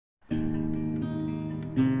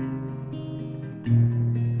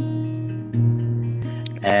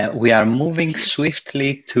We are moving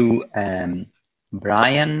swiftly to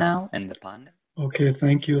Brian now and the panel. Okay,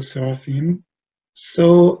 thank you, Seraphim.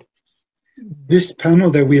 So this panel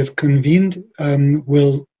that we have convened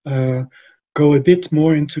will go a bit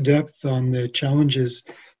more into depth on the challenges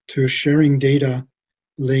to sharing data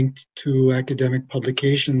linked to academic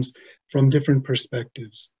publications from different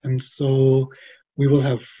perspectives. And so we will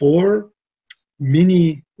have 4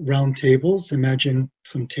 mini roundtables. Imagine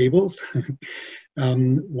some tables.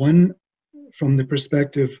 One from the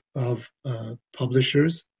perspective of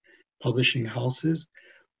publishers, publishing houses,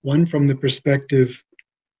 one from the perspective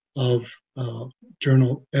of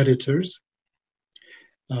journal editors,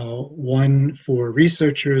 one for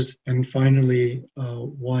researchers, and finally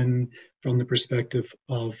one from the perspective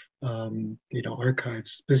of data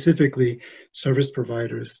archives, specifically service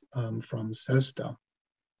providers from CESSDA.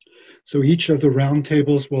 So each of the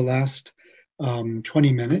roundtables will last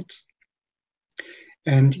 20 minutes,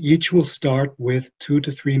 and each will start with 2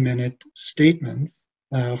 to 3 minute statements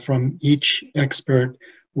from each expert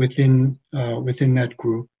within that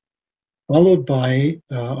group, followed by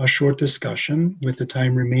a short discussion with the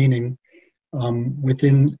time remaining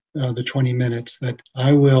within the 20 minutes that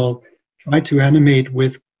I will try to animate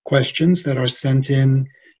with questions that are sent in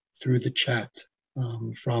through the chat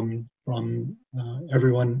from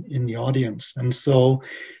everyone in the audience. And so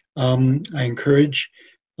I encourage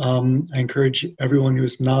everyone who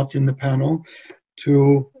is not in the panel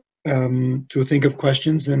to think of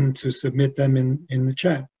questions and to submit them in the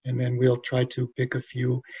chat, and then we'll try to pick a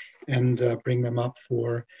few and bring them up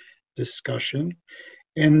for discussion.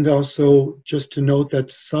 And also just to note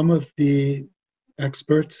that some of the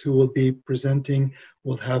experts who will be presenting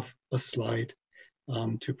will have a slide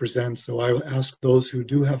to present. So I will ask those who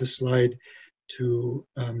do have a slide to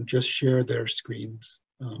just share their screens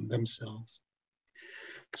themselves.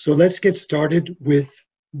 So let's get started with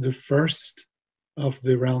the first of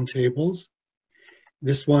the roundtables.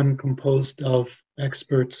 This one composed of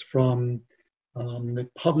experts from the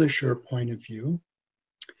publisher point of view.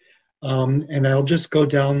 And I'll just go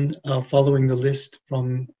down following the list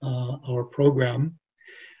from our program.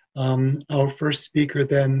 Our first speaker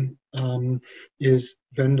then is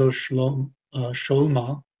Wendel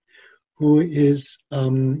Scholma, who is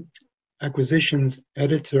acquisitions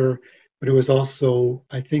editor, but who is also,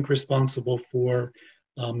 I think, responsible for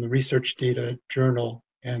the Research Data Journal,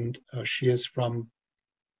 and she is from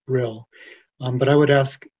Brill. But I would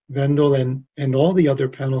ask Wendel and all the other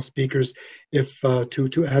panel speakers if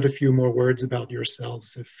to add a few more words about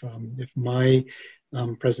yourselves if my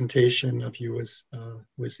presentation of you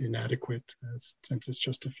was inadequate, since it's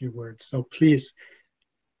just a few words. So please,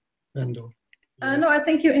 Wendel. No, I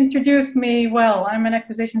think you introduced me well. I'm an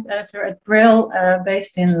acquisitions editor at Brill,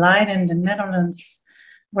 based in Leiden, the Netherlands,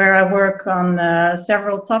 where I work on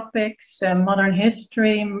several topics, modern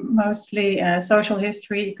history, mostly social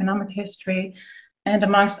history, economic history, and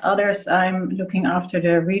amongst others, I'm looking after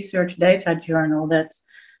the Research Data Journal that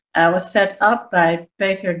was set up by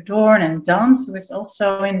Peter Doorn and Dans, who is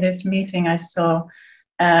also in this meeting I saw,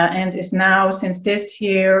 and is now, since this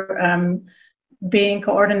year, being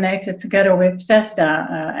coordinated together with CESSDA,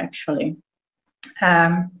 actually.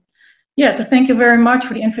 Yeah, so thank you very much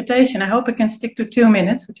for the invitation. I hope I can stick to 2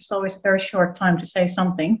 minutes, which is always a very short time to say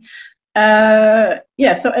something.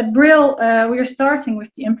 Yeah, so at Brill, we are starting with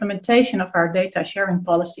the implementation of our data sharing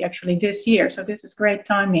policy actually this year. So this is great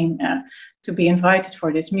timing to be invited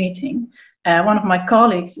for this meeting. One of my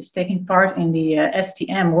colleagues is taking part in the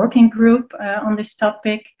STM working group on this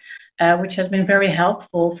topic, which has been very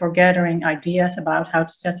helpful for gathering ideas about how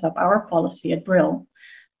to set up our policy at Brill.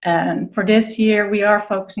 And for this year, we are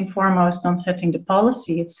focusing foremost on setting the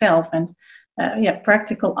policy itself, and yeah,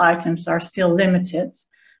 practical items are still limited.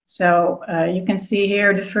 So you can see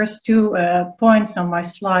here the first 2 points on my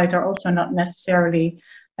slide are also not necessarily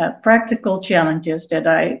practical challenges that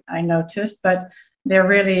I noticed, but they're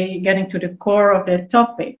really getting to the core of the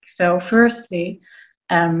topic. So firstly,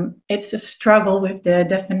 it's a struggle with the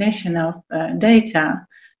definition of data,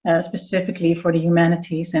 specifically for the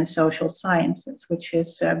humanities and social sciences, which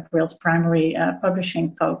is Brill's primary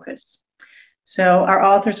publishing focus. So our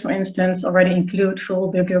authors, for instance, already include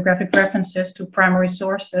full bibliographic references to primary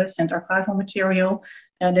sources and archival material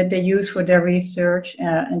that they use for their research,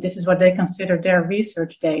 and this is what they consider their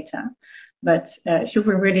research data. But should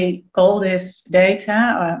we really call this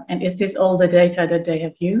data, and is this all the data that they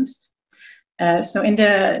have used? So in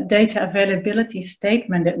the data availability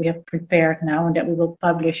statement that we have prepared now and that we will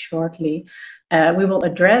publish shortly, we will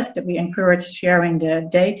address that we encourage sharing the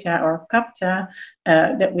data or CAPTA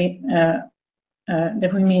that we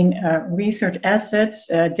that we mean research assets,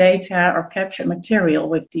 data, or captured material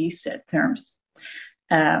with these terms.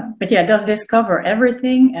 But yeah, does this cover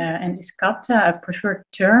everything? And is CAPTA a preferred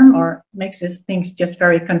term, or makes these things just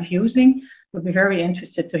very confusing? Would be very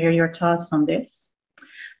interested to hear your thoughts on this.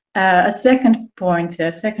 A second point,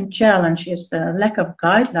 a second challenge is the lack of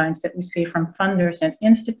guidelines that we see from funders and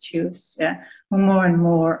institutes who more and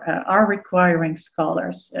more are requiring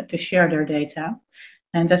scholars to share their data.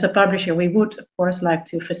 And as a publisher, we would, of course, like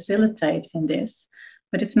to facilitate in this,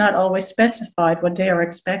 but it's not always specified what they are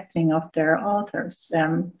expecting of their authors.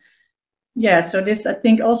 Yeah, so this, I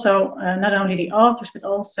think also, not only the authors, but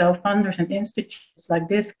also funders and institutes like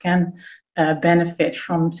this can benefit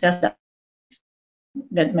from CESSDA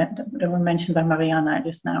that were mentioned by Mariana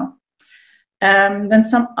just now. Then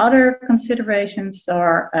some other considerations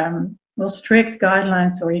are, will strict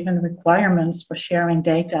guidelines or even requirements for sharing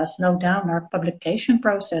data slow down our publication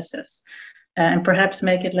processes and perhaps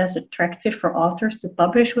make it less attractive for authors to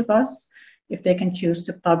publish with us if they can choose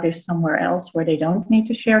to publish somewhere else where they don't need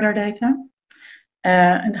to share their data.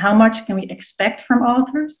 And how much can we expect from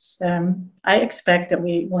authors? I expect that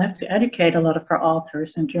we will have to educate a lot of our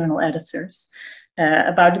authors and journal editors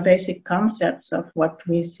about the basic concepts of what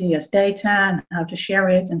we see as data and how to share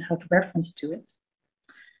it and how to reference to it.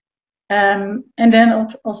 And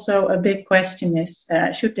then also a big question is,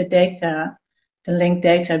 should the linked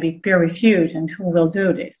data be peer-reviewed, and who will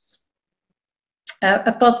do this?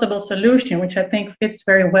 A possible solution, which I think fits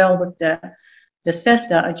very well with the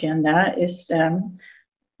CESSDA agenda, is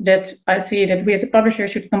that I see that we as a publisher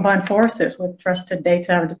should combine forces with trusted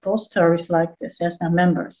data repositories like the CESSDA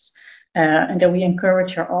members. And that we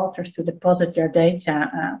encourage our authors to deposit their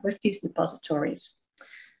data with these depositories.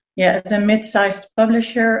 Yeah, as a mid-sized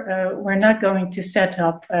publisher, we're not going to set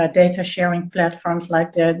up data sharing platforms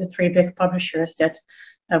like the three big publishers that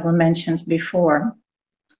were mentioned before.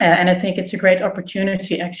 And I think it's a great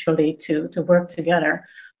opportunity actually to work together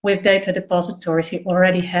with data depositories who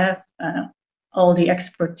already have all the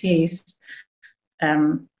expertise.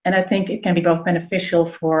 And I think it can be both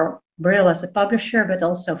beneficial for Brill as a publisher, but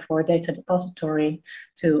also for a data depository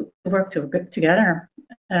to work together.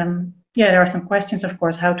 Yeah, there are some questions, of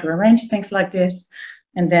course, how to arrange things like this.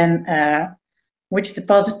 And then which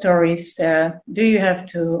depositories do you have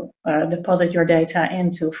to deposit your data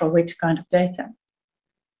into for which kind of data?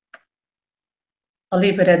 I'll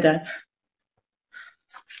leave it at that.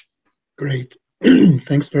 Great.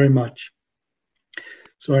 Thanks very much.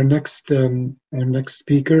 So our next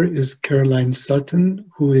speaker is Caroline Sutton,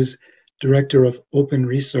 who is Director of Open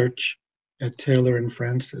Research at Taylor and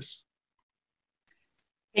Francis.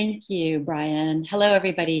 Thank you, Brian. Hello,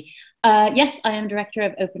 everybody. Yes, I am Director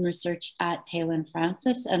of Open Research at Taylor and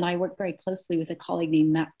Francis, and I work very closely with a colleague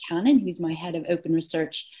named Matt Cannon, who's my head of Open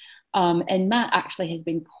Research. And Matt actually has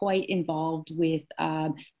been quite involved with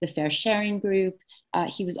the Fair Sharing Group.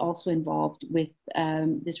 He was also involved with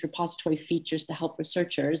this repository features to help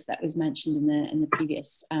researchers that was mentioned in the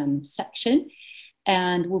previous section,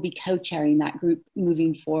 and will be co-chairing that group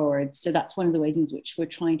moving forward. So that's one of the ways in which we're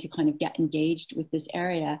trying to kind of get engaged with this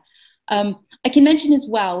area. I can mention as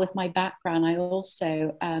well, with my background, I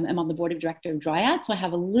also am on the board of director of Dryad, so I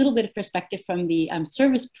have a little bit of perspective from the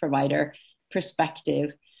service provider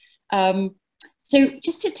perspective. So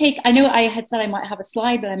just to take, I know I had said I might have a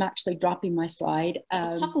slide, but I'm actually dropping my slide.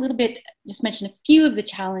 I'll talk a little bit, just mention a few of the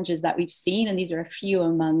challenges that we've seen, and these are a few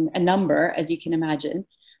among a number, as you can imagine,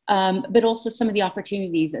 but also some of the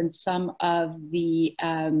opportunities and some of the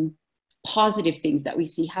positive things that we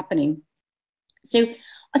see happening. So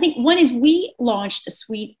I think one is we launched a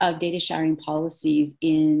suite of data sharing policies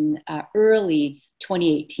in early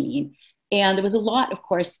 2018. And there was a lot, of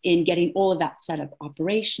course, in getting all of that set up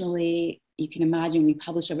operationally. You can imagine we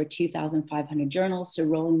published over 2,500 journals, so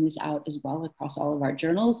rolling this out as well across all of our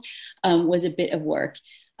journals was a bit of work.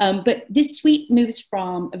 But this suite moves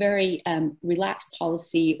from a very relaxed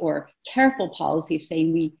policy or careful policy of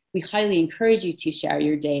saying we highly encourage you to share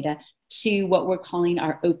your data to what we're calling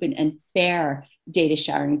our open and fair data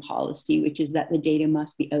sharing policy, which is that the data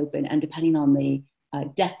must be open, and depending on the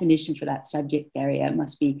definition for that subject area, it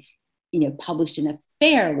must be published in a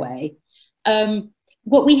fair way.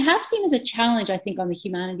 What we have seen as a challenge, I think, on the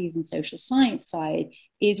humanities and social science side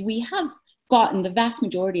is we have gotten the vast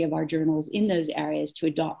majority of our journals in those areas to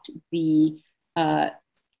adopt the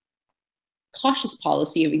cautious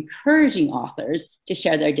policy of encouraging authors to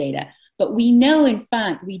share their data. But we know, in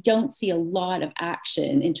fact, we don't see a lot of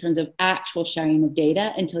action in terms of actual sharing of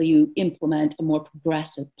data until you implement a more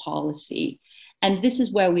progressive policy. And this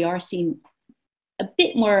is where we are seeing a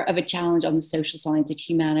bit more of a challenge on the social science and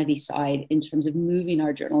humanities side in terms of moving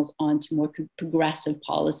our journals onto more progressive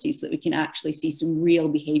policies so that we can actually see some real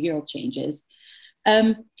behavioral changes.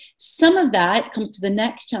 Some of that comes to the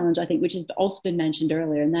next challenge, I think, which has also been mentioned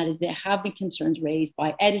earlier, and that is there have been concerns raised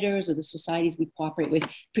by editors or the societies we cooperate with,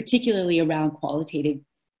 particularly around qualitative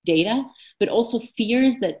data, but also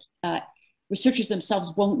fears that researchers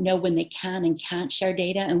themselves won't know when they can and can't share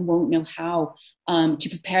data and won't know how to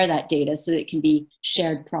prepare that data so that it can be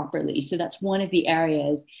shared properly. So that's one of the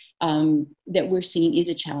areas that we're seeing is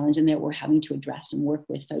a challenge and that we're having to address and work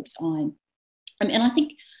with folks on. And I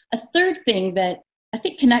think a third thing that I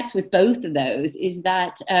think connects with both of those is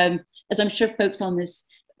that, as I'm sure folks on this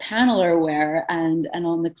panel are aware and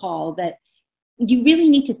on the call, that you really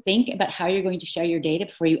need to think about how you're going to share your data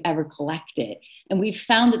before you ever collect it. And we've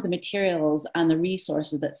found that the materials and the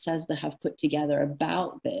resources that CESSDA have put together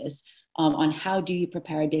about this, on how do you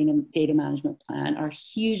prepare a data management plan, are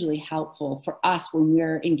hugely helpful for us when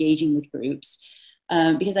we're engaging with groups.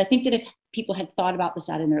 Because I think that if people had thought about this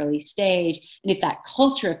at an early stage, and if that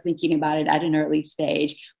culture of thinking about it at an early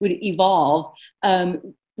stage would evolve,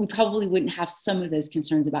 we probably wouldn't have some of those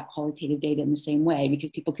concerns about qualitative data in the same way, because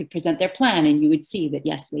people could present their plan and you would see that,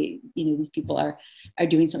 yes, these people are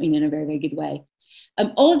doing something in a very, very good way.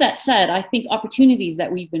 All of that said, I think opportunities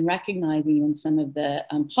that we've been recognizing in some of the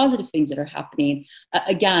positive things that are happening,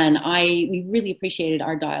 again, we really appreciated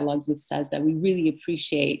our dialogues with CESSDA. We really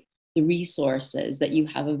appreciate the resources that you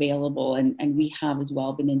have available, and we have as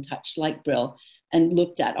well been in touch, like Brill, and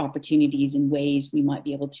looked at opportunities and ways we might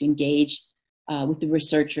be able to engage with the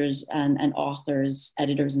researchers and authors,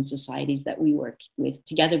 editors, and societies that we work with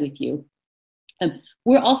together with you.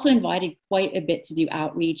 We're also invited quite a bit to do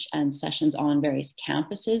outreach and sessions on various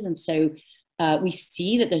campuses, and so we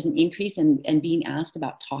see that there's an increase in being asked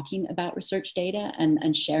about talking about research data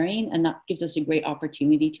and sharing, and that gives us a great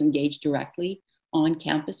opportunity to engage directly on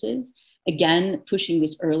campuses, again, pushing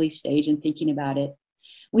this early stage and thinking about it.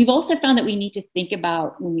 We've also found that we need to think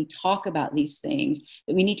about, when we talk about these things,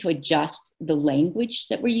 that we need to adjust the language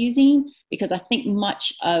that we're using, because I think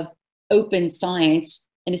much of open science,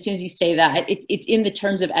 and as soon as you say that, it's in the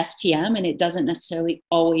terms of STM, and it doesn't necessarily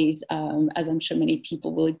always, as I'm sure many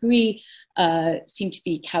people will agree, seem to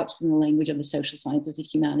be couched in the language of the social sciences and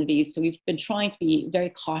humanities. So we've been trying to be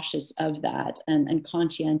very cautious of that and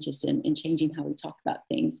conscientious in changing how we talk about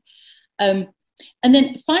things. And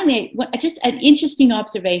then finally, just an interesting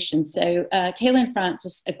observation. So Taylor and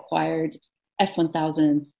Francis acquired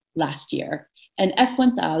F1000 last year, and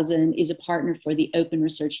F1000 is a partner for the Open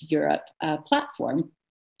Research Europe platform.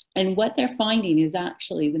 And what they're finding is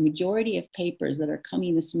actually the majority of papers that are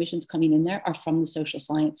coming, the submissions coming in there, are from the social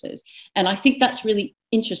sciences. And I think that's really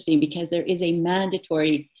interesting because there is a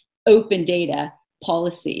mandatory open data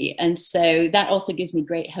policy. And so that also gives me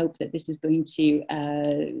great hope that this is going to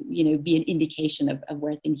be an indication of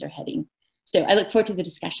where things are heading. So I look forward to the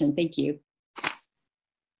discussion. Thank you.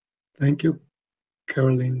 Thank you,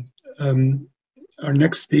 Caroline. Our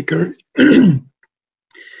next speaker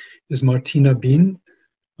is Martina Bien,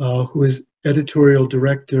 who is editorial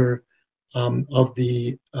director of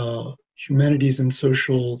the Humanities and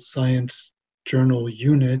Social Science Journal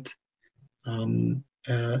unit in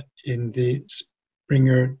the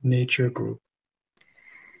Springer Nature Group.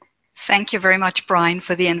 Thank you very much, Brian,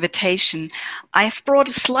 for the invitation. I have brought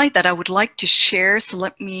a slide that I would like to share, so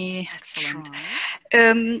let me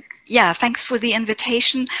try. Yeah, thanks for the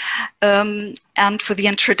invitation and for the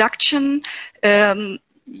introduction.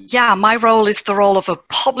 Yeah, my role is the role of a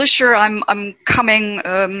publisher. I'm coming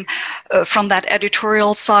from that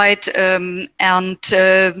editorial side and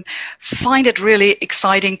find it really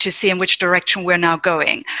exciting to see in which direction we're now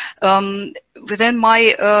going. Within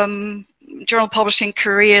my journal publishing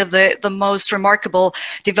career, the most remarkable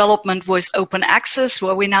development was open access,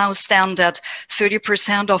 where we now stand at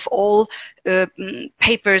 30% of all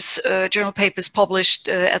papers, journal papers published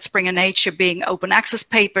at Springer Nature being open access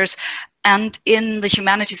papers. And in the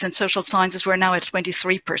humanities and social sciences, we're now at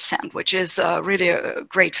 23%, which is really a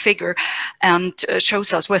great figure and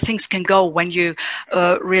shows us where things can go when you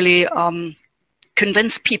really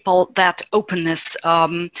convince people that openness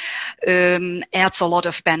adds a lot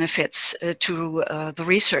of benefits to the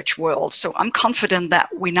research world. So I'm confident that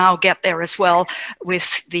we now get there as well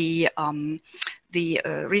with the the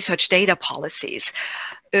research data policies.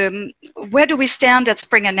 Where do we stand at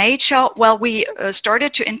Springer Nature? Well, we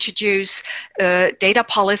started to introduce data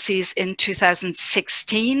policies in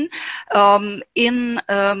 2016 in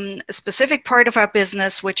a specific part of our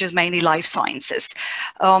business, which is mainly life sciences.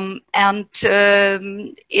 In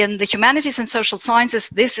the humanities and social sciences,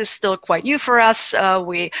 this is still quite new for us.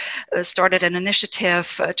 We started an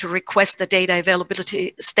initiative to request the data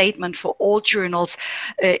availability statement for all journals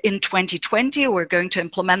in 2020. We're going to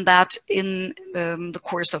implement that in the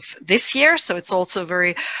course of this year, so it's also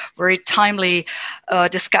very, very timely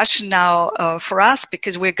discussion now for us,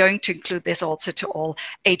 because we're going to include this also to all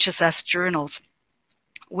HSS journals.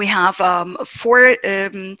 We have 4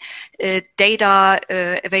 data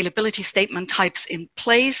availability statement types in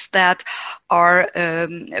place that are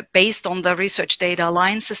based on the Research Data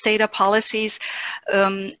Alliance's data policies.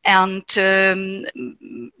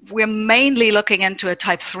 We're mainly looking into a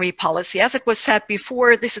type 3 policy. As it was said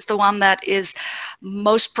before, this is the one that is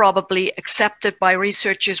most probably accepted by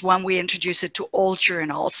researchers when we introduce it to all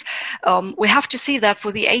journals. We have to see that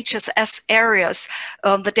for the HSS areas,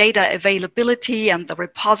 the data availability and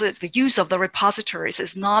the use of the repositories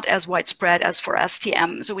is not as widespread as for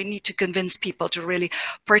STM. So we need to convince people to really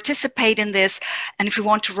participate in this. And if we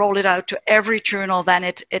want to roll it out to every journal, then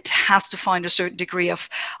it has to find a certain degree of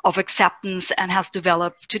acceptance and has to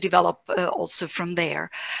develop also from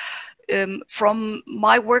there. From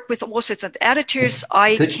my work with authors and editors,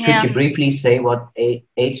 Could you briefly say what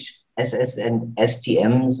HSS and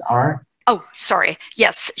STMs are? Oh, sorry.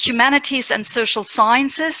 Yes, humanities and social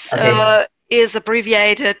sciences. Okay. Is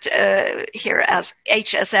abbreviated here as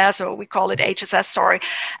HSS, or we call it HSS, sorry.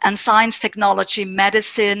 And science, technology,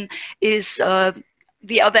 medicine is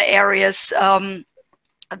the other areas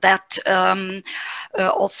that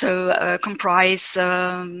also comprise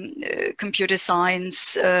computer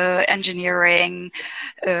science, engineering,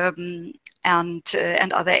 and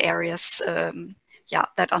other areas. Yeah,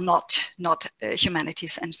 that are not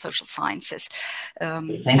humanities and social sciences.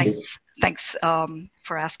 Thank you. Thanks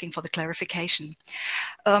for asking for the clarification.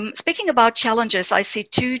 Speaking about challenges, I see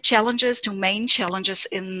 2 main challenges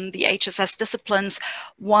in the HSS disciplines.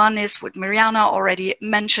 One is what Mariana already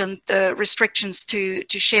mentioned, the restrictions to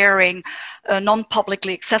sharing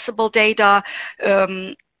non-publicly accessible data.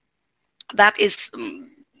 That is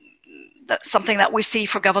that's something that we see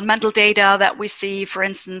for governmental data, that we see, for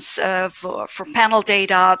instance, for panel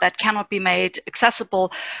data that cannot be made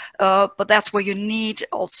accessible. But that's where you need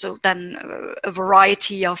also then a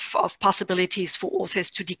variety of possibilities for authors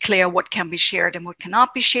to declare what can be shared and what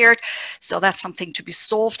cannot be shared. So that's something to be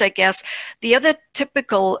solved, I guess. The other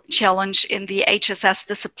typical challenge in the HSS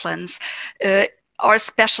disciplines are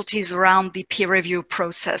specialties around the peer review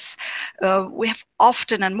process. We have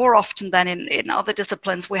often, and more often than in other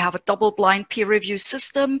disciplines, we have a double-blind peer review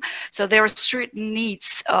system. So there are certain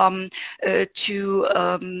needs to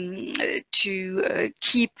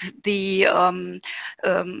keep the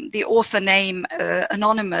author name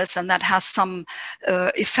anonymous, and that has some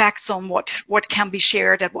effects on what can be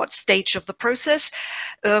shared at what stage of the process.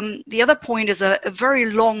 The other point is a very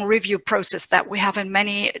long review process that we have in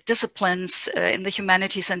many disciplines in the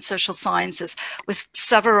humanities and social sciences, with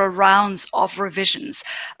several rounds of revisions,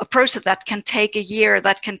 a process that can take a year,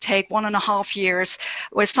 that can take 1.5 years,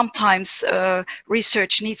 where sometimes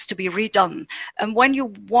research needs to be redone. And when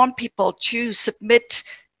you want people to submit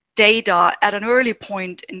data at an early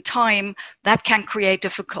point in time, that can create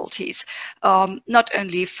difficulties, not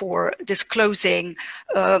only for disclosing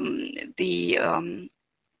the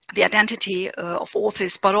identity of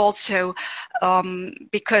authors, but also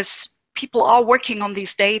because people are working on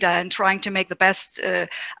these data and trying to make the best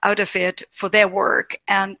out of it for their work,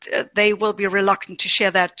 and they will be reluctant to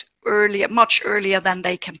share that much earlier than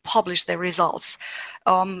they can publish their results.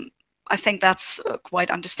 I think that's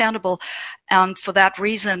quite understandable, and for that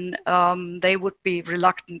reason they would be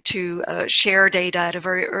reluctant to share data at a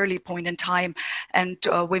very early point in time, and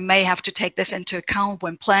we may have to take this into account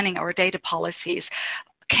when planning our data policies.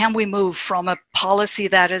 Can we move from a policy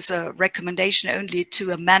that is a recommendation only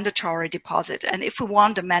to a mandatory deposit? And if we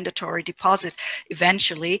want a mandatory deposit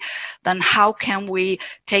eventually, then how can we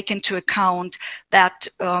take into account that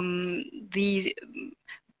the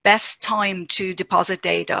best time to deposit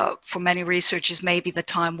data for many researchers may be the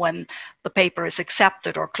time when the paper is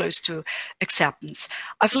accepted or close to acceptance.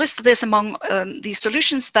 I've listed this among the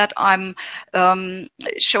solutions that I'm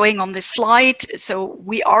showing on this slide. So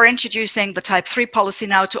we are introducing the Type 3 policy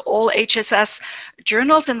now to all HSS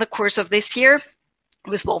journals in the course of this year.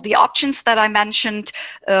 with all the options that I mentioned,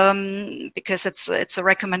 because it's a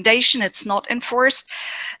recommendation, it's not enforced.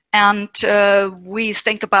 And we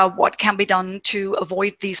think about what can be done to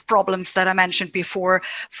avoid these problems that I mentioned before,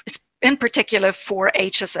 in particular for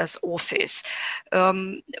HSS authors.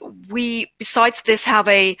 We, besides this, have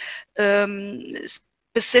a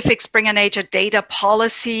specific Springer Nature data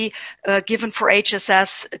policy given for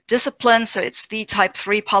HSS discipline. So it's the type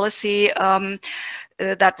 3 policy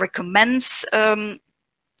that recommends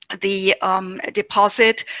the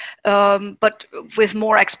deposit, but with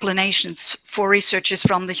more explanations for researchers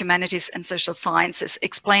from the humanities and social sciences,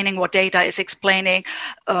 explaining what data is, explaining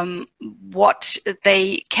what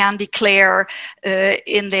they can declare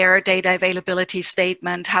in their data availability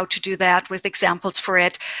statement, how to do that with examples for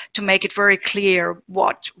it, to make it very clear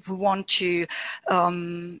what we want to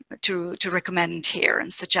recommend here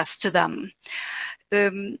and suggest to them.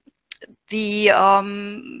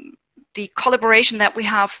 The collaboration that we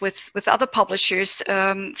have with other publishers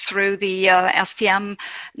through the STM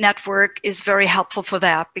network is very helpful for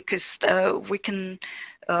that, because we can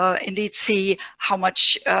indeed see how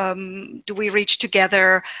much do we reach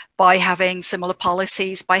together by having similar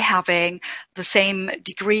policies, by having the same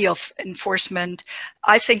degree of enforcement.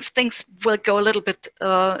 I think things will go a little bit,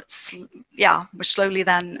 more slowlier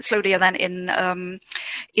than in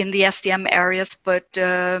the STM areas, but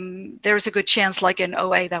there is a good chance, like in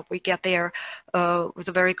OA, that we get there with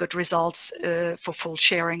a very good results for full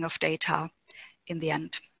sharing of data in the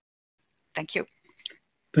end. Thank you.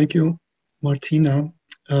 Thank you, Martina.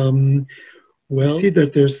 Well, I see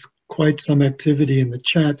that there's quite some activity in the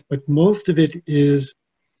chat, but most of it is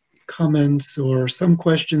comments or some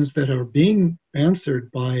questions that are being answered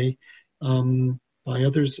by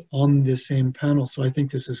others on the same panel. So I think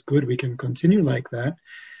this is good. We can continue like that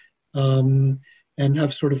and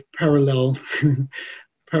have sort of parallel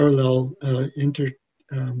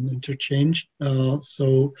interchange.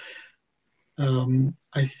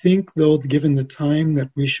 I think, though, given the time,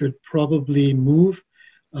 that we should probably move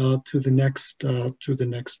to the next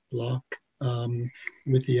block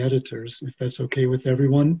with the editors, if that's okay with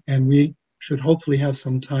everyone. And we should hopefully have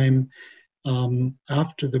some time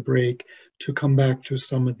after the break to come back to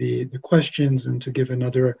some of the questions and to give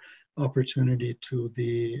another opportunity to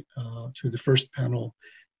the first panel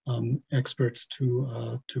experts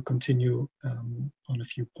to continue on a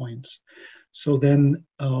few points. So then,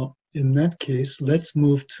 in that case, let's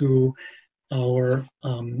move to our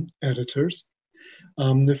editors.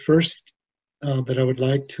 The first that I would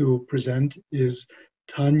like to present is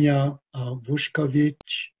Tanja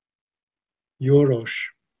Vušković-Joroš,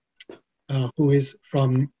 who is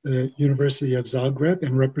from the University of Zagreb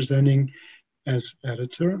and representing as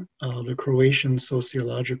editor the Croatian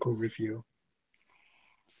Sociological Review.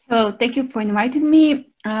 So thank you for inviting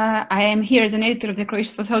me. I am here as an editor of the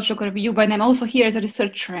Croatian Sociological Review, but I'm also here as a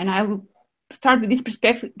researcher, and I will start with this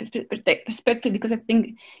perspective because I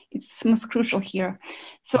think it's most crucial here.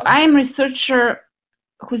 So I am a researcher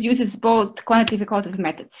who uses both quantitative and qualitative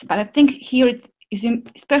methods, but I think here it is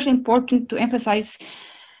especially important to emphasize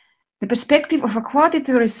the perspective of a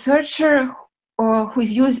qualitative researcher who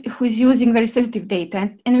is using very sensitive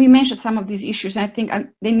data. And we mentioned some of these issues, and I think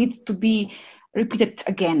they need to be repeated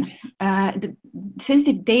again. The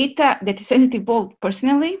sensitive data that is sensitive both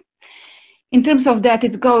personally, in terms of that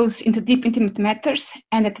it goes into deep intimate matters,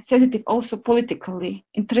 and that it's sensitive also politically,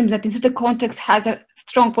 in terms that in certain context has a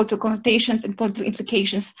strong political connotations and political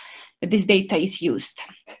implications that this data is used.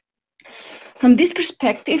 From this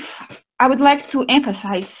perspective, I would like to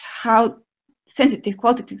emphasize how sensitive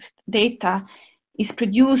qualitative data is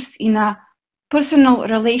produced in a personal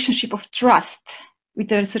relationship of trust with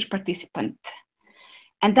the research participant.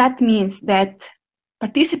 And that means that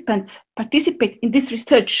participants participate in this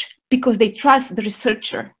research because they trust the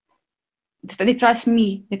researcher, that they trust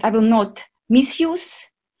me, that I will not misuse,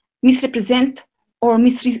 misrepresent, or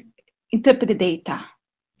misinterpret the data,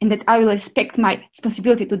 and that I will respect my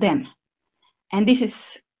responsibility to them. And this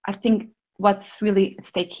is, I think, what's really at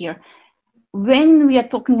stake here. When we are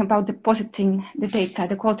talking about depositing the data,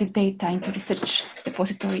 the qualitative data into research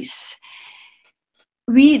repositories,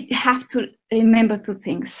 we have to remember two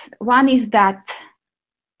things. One is that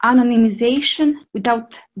anonymization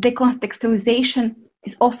without decontextualization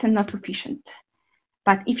is often not sufficient.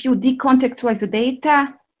 But if you decontextualize the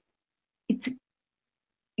data,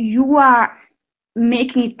 you are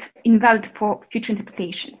making it invalid for future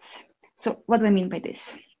interpretations. So what do I mean by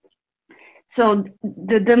this? So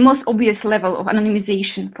the most obvious level of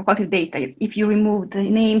anonymization for qualitative data, if you remove the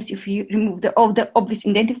names, if you remove all the obvious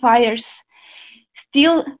identifiers,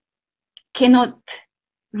 still cannot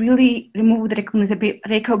really remove the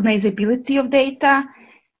recognizability of data,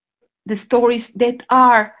 the stories that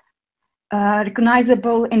are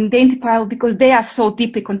recognizable and identifiable because they are so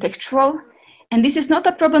deeply contextual. And this is not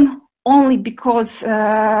a problem only because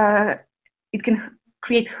it can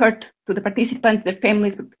create hurt to the participants, their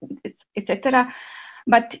families, etc.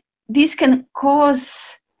 But this can cause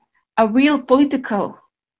a real political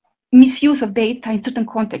misuse of data in certain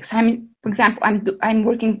contexts. For example, I'm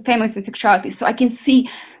working in families and sexuality, so I can see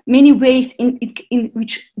many ways in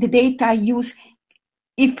which the data use,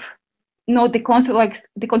 if not the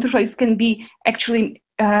contextualities can be actually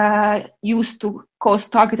used to cause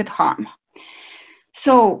targeted harm.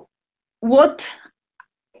 So what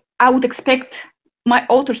I would expect my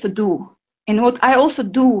authors to do, and what I also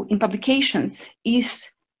do in publications, is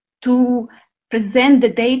to present the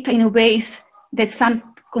data in ways that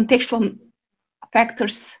some contextual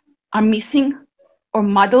factors are missing or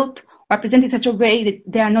muddled, or presented in such a way that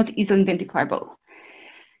they are not easily identifiable.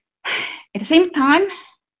 At the same time,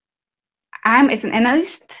 I'm as an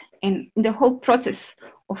analyst, and in the whole process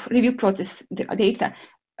of review process, the data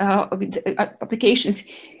with the applications,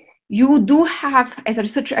 you do have as a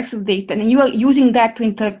researcher access to data, and you are using that to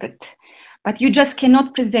interpret, but you just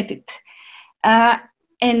cannot present it.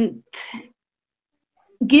 And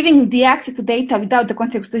giving the access to data without the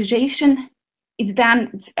contextualization is done,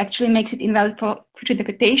 it actually makes it invalid for future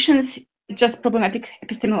interpretations. It's just problematic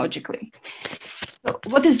epistemologically. So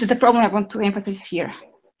what is the problem I want to emphasize here?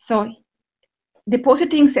 So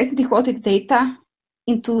depositing sensitive qualitative data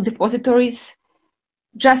into depositories,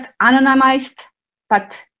 just anonymized,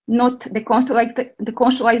 but not decontextualized,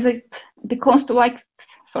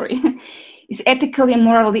 is ethically and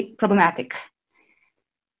morally problematic.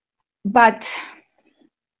 But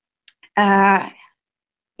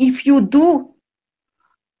if you do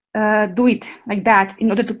it like that in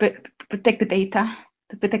order to protect the data,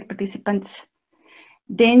 to protect participants,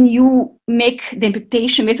 then you make the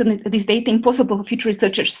imputation based on this data impossible for future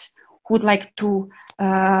researchers who would like to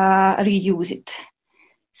reuse it.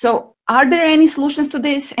 So are there any solutions to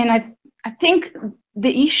this? And I think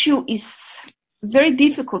the issue is very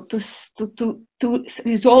difficult to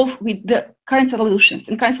resolve with the current solutions.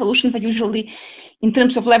 And current solutions are usually in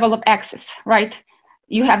terms of level of access, right?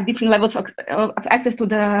 You have different levels of access to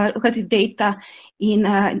the relative data in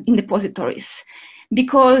depositories,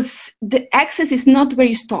 because the access is not where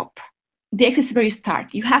you stop. The access is where you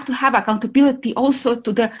start. You have to have accountability also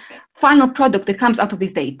to the final product that comes out of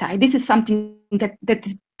this data. And this is something that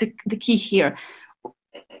is the key here.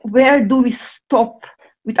 Where do we stop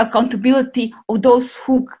with accountability of those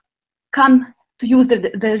who come to use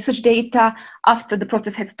the research data after the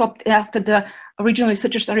process has stopped, after the original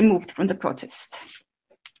researchers are removed from the process?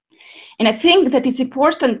 And I think that it's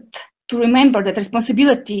important to remember that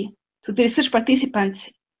responsibility to the research participants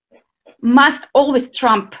must always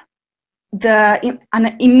trump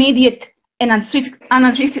an immediate and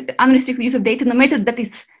unrestricted use of data, no matter that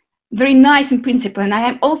is very nice in principle, and I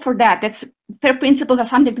am all for that. That's fair principles are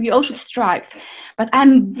something we all should strive. But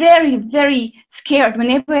I'm very, very scared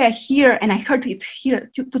whenever I hear, and I heard it here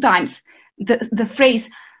two times, the phrase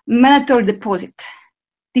mandatory deposit.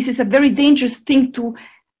 This is a very dangerous thing to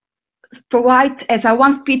provide as a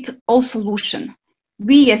one-fit-all solution.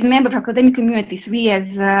 We as members of academic communities, we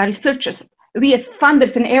as researchers, we as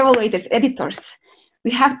funders and evaluators, editors,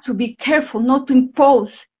 we have to be careful not to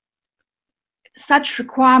impose such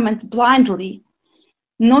requirements blindly,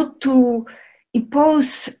 not to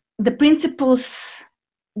impose the principles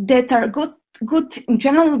that are good in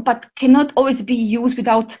general, but cannot always be used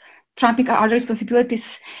without trumping our other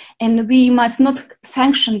responsibilities. And we must not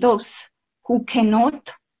sanction those who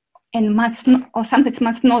cannot and must not, or sometimes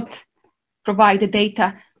must not, provide the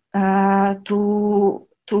data to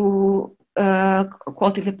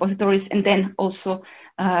quality depositories, and then also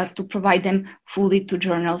to provide them fully to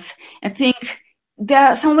journals. I think there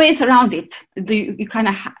are some ways around it. You kind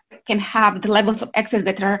of can have the levels of access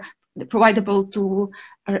that are providable to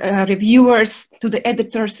reviewers, to the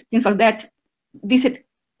editors, things like that.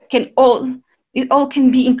 It all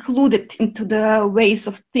can be included into the ways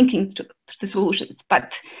of thinking to the solutions,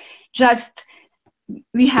 but just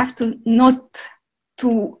we have to not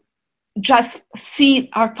to just see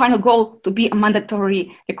our final goal to be a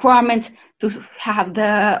mandatory requirement to have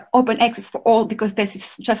the open access for all, because this is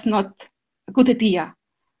just not a good idea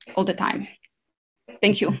all the time.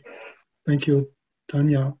 Thank you. Thank you,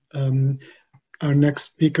 Tanya. Our next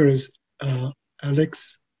speaker is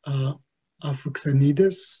Alex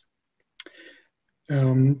Afuxanides.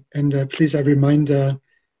 Please, I remind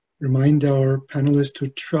our panelists to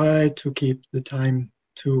try to keep the time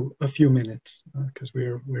to a few minutes, because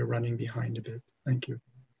we're running behind a bit. Thank you.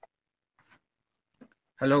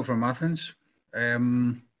 Hello from Athens.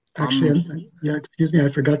 Actually, yeah, excuse me, I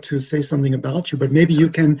forgot to say something about you, but maybe you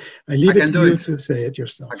can, I leave it to you to say it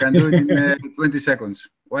yourself. I can do it in 20 seconds.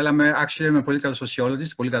 Well, I'm a political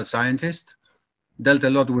sociologist, political scientist, dealt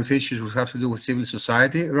a lot with issues which have to do with civil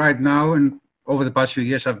society. Right now, and over the past few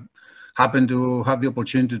years, I've happened to have the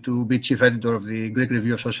opportunity to be chief editor of the Greek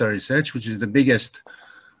Review of Social Research, which is the biggest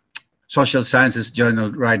social sciences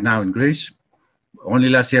journal right now in Greece. Only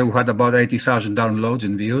last year, we had about 80,000 downloads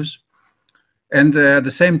and views. And at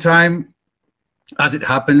the same time, as it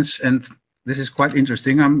happens, and this is quite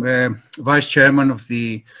interesting, I'm vice chairman of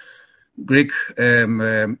the Greek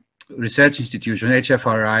research institution,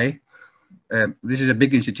 HFRI. This is a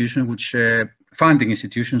big institution which funding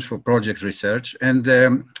institutions for project research. And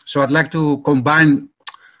so I'd like to combine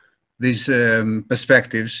these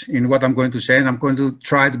perspectives in what I'm going to say, and I'm going to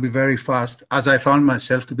try to be very fast, as I found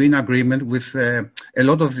myself to be in agreement with a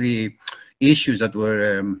lot of the issues that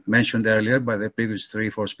were mentioned earlier by the previous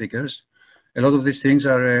 3-4 speakers. A lot of these things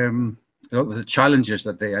are, a lot of the challenges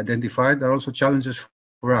that they identified are also challenges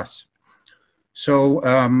for us. So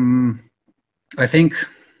I think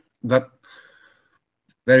that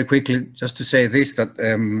very quickly, just to say this, that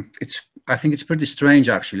I think it's pretty strange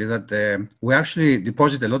actually that we actually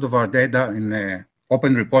deposit a lot of our data in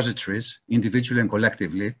open repositories, individually and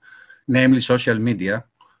collectively, namely social media,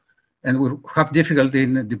 and we have difficulty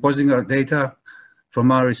in depositing our data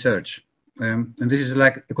from our research. And this is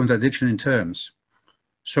like a contradiction in terms.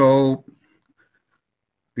 So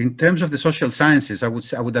in terms of the social sciences, I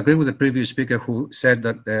would agree with the previous speaker who said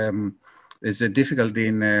that there's a difficulty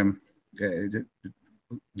in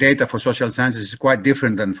data for social sciences is quite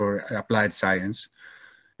different than for applied science.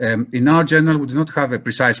 In our journal, we do not have a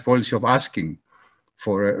precise policy of asking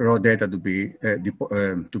for raw data to be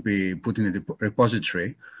put in a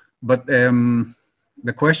repository, but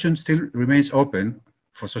the question still remains open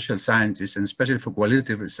for social scientists and especially for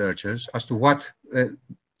qualitative researchers as to what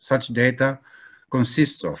such data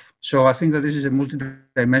consists of. So I think that this is a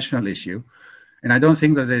multidimensional issue, and I don't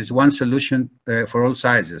think that there is one solution for all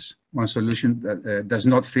sizes, one solution that does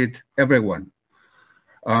not fit everyone.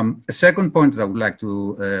 A second point that I would like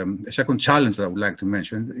to, a second challenge that I would like to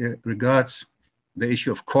mention regards the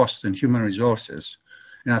issue of cost and human resources.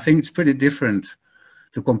 And I think it's pretty different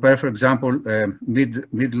to compare, for example,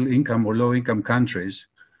 middle income or low income countries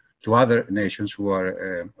to other nations who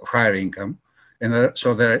are of higher income. And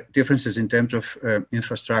so there are differences in terms of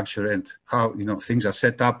infrastructure and how things are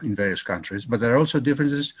set up in various countries, but there are also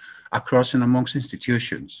differences across and amongst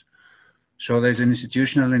institutions. So there's an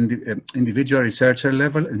institutional and individual researcher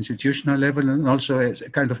level, institutional level, and also a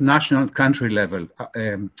kind of national country level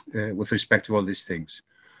with respect to all these things.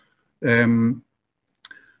 From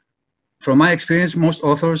my experience, most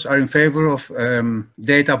authors are in favor of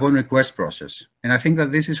data upon request process. And I think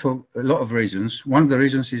that this is for a lot of reasons. One of the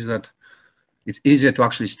reasons is that it's easier to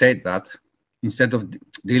actually state that instead of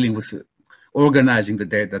dealing with organizing the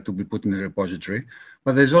data to be put in a repository.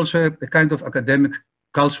 But there's also a kind of academic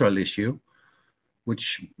cultural issue,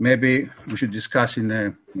 which maybe we should discuss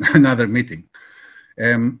in another meeting.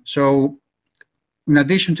 So in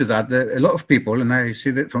addition to that, a lot of people, and I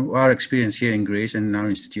see that from our experience here in Greece and in our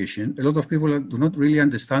institution, a lot of people do not really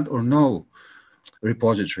understand or know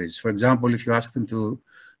repositories. For example, if you ask them to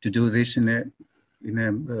do this in a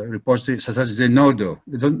repository such as Zenodo,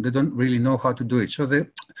 they don't really know how to do it. So there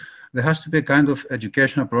has to be a kind of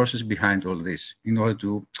educational process behind all this in order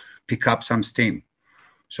to pick up some steam.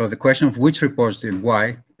 So the question of which repository and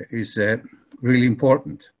why is really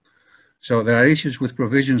important. So there are issues with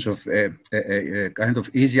provisions of a kind of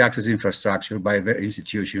easy access infrastructure by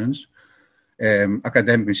institutions,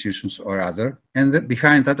 academic institutions or other. And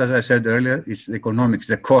behind that, as I said earlier, is the economics,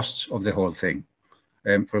 the costs of the whole thing.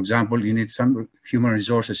 For example, you need some human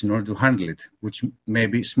resources in order to handle it, which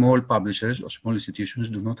maybe small publishers or small institutions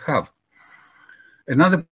do not have.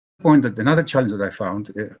 Another point, another challenge that I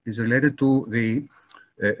found is related to the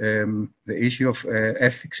issue of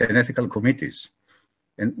ethics and ethical committees,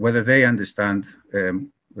 and whether they understand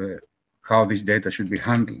how this data should be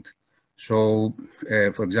handled. So,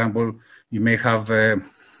 for example, you may have,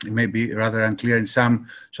 it may be rather unclear in some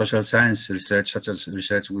social science research, such as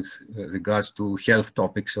research with regards to health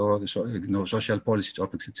topics or the social policy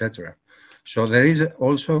topics, etc. So there is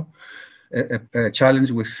also a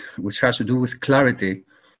challenge which has to do with clarity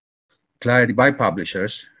by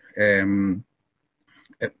publishers,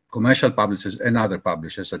 commercial publishers and other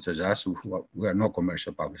publishers such as us, who are no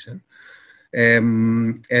commercial publisher,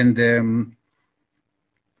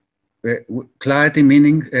 clarity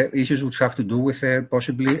meaning issues which have to do with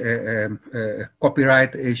possibly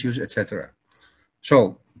copyright issues, etc.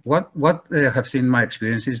 So what I have seen in my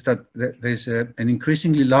experience is that there's an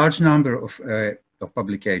increasingly large number of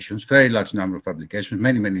publications, very large number of publications,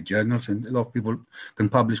 many journals, and a lot of people can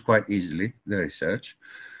publish quite easily their research.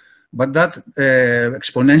 But that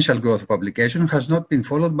exponential growth of publication has not been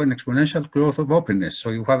followed by an exponential growth of openness.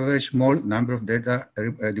 So you have a very small number of data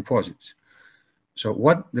deposits. So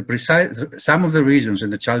what some of the reasons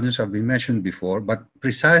and the challenges have been mentioned before, but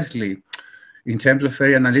precisely in terms of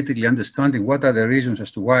very analytically understanding what are the reasons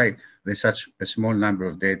as to why there's such a small number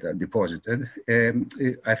of data deposited,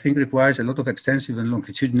 I think requires a lot of extensive and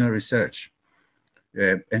longitudinal research.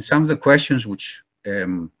 And some of the questions which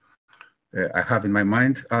I have in my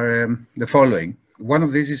mind are the following. One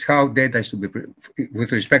of these is how data is to be,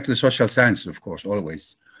 with respect to the social sciences, of course,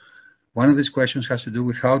 always. One of these questions has to do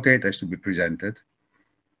with how data is to be presented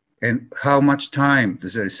and how much time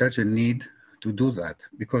does a researcher need to do that,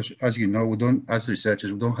 because as you know, as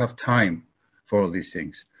researchers, we don't have time for all these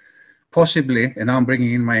things. Possibly, and I'm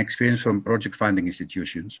bringing in my experience from project funding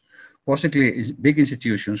institutions, possibly big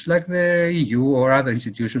institutions like the EU or other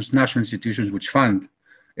institutions, national institutions which fund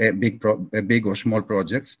big or small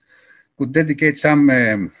projects, could dedicate some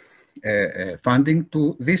funding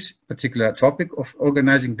to this particular topic of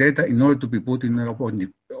organizing data in order to be put in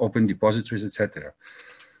open depositories, etc.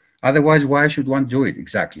 Otherwise, why should one do it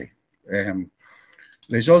exactly?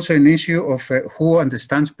 There's also an issue of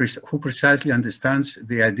who precisely understands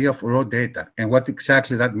the idea of raw data and what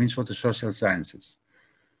exactly that means for the social sciences.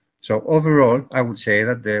 So overall, I would say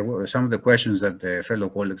that some of the questions that the fellow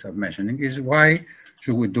colleagues are mentioning is why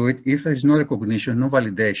should we do it if there is no recognition, no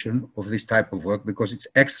validation of this type of work because it's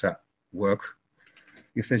extra work?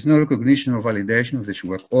 If there's no recognition or validation of this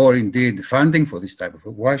work, or indeed funding for this type of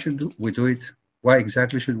work, why should we do it? Why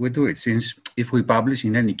exactly should we do it? Since if we publish,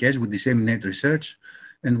 in any case, we disseminate research,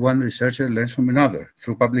 and one researcher learns from another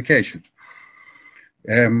through publication.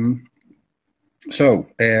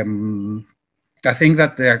 I think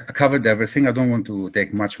that I covered everything. I don't want to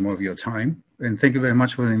take much more of your time, and thank you very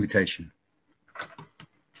much for the invitation.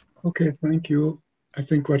 Okay, thank you. I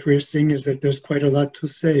think what we're seeing is that there's quite a lot to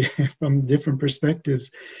say from different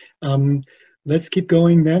perspectives. Let's keep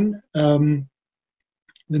going then.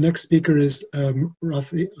 The next speaker is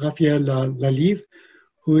Raphael Lalive,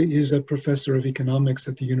 who is a professor of economics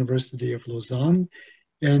at the University of Lausanne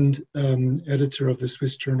and editor of the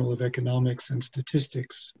Swiss Journal of Economics and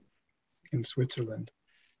Statistics in Switzerland.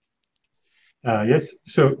 Yes,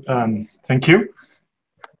 so thank you.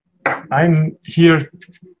 I'm here.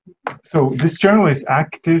 So this journal is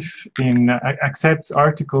active in, accepts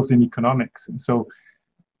articles in economics. And so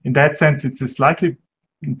in that sense, it's a slightly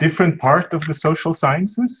different part of the social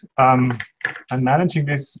sciences. I'm managing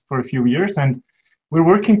this for a few years, and we're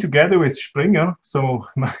working together with Springer. So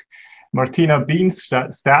Martina Bean's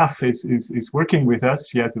staff is working with us.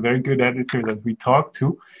 She has a very good editor that we talk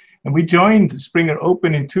to. And we joined Springer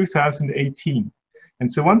Open in 2018.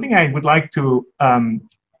 And so one thing I would like to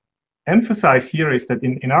emphasize here is that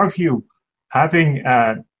in our view, having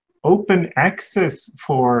open access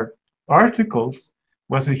for articles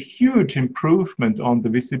was a huge improvement on the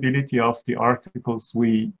visibility of the articles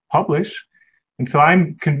we publish. And so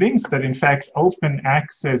I'm convinced that in fact, open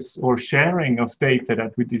access or sharing of data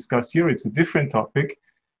that we discuss here, it's a different topic,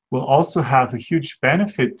 will also have a huge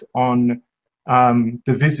benefit on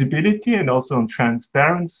the visibility and also on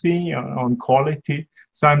transparency, on quality.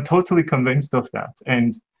 So I'm totally convinced of that.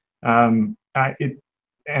 And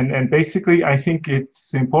basically, I think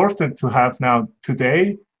it's important to have now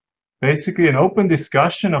today basically an open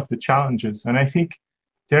discussion of the challenges. And I think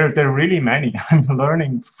there are really many. I'm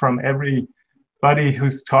learning from everybody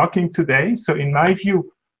who's talking today. So in my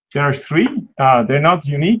view, there are three. They're not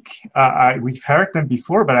unique. We've heard them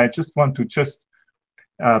before, but I just want to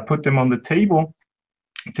put them on the table.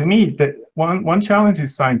 To me, one challenge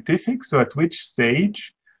is scientific. So at which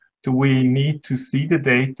stage do we need to see the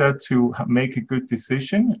data to make a good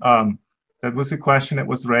decision? That was a question that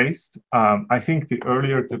was raised. I think the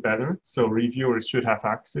earlier the better, so reviewers should have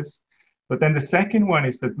access. But then the second one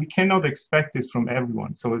is that we cannot expect this from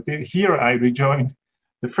everyone. So here I rejoin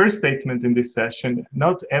the first statement in this session,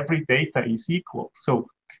 not every data is equal. So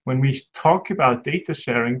when we talk about data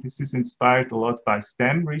sharing, this is inspired a lot by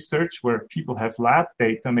STEM research, where people have lab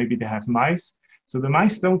data, maybe they have mice. So the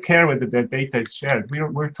mice don't care whether their data is shared.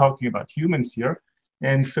 We're talking about humans here.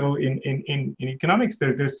 And so in economics,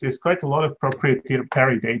 there's quite a lot of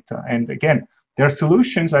proprietary data. And again, there are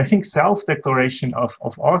solutions. I think self-declaration of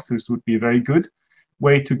authors would be a very good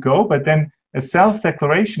way to go. But then a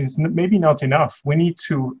self-declaration is maybe not enough. We need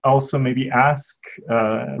to also maybe ask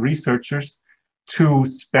researchers to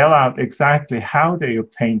spell out exactly how they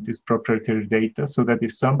obtained this proprietary data, so that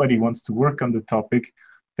if somebody wants to work on the topic,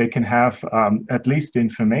 they can have at least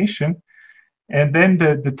information. And then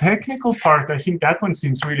the technical part, I think that one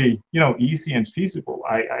seems really, easy and feasible.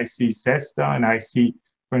 I see CESSDA, and I see,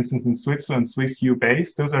 for instance, in Switzerland, Swiss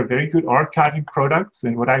U-Base. Those are very good archiving products.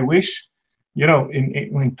 And what I wish,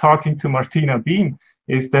 in talking to Martina Beam,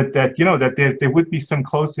 is that there would be some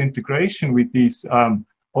close integration with these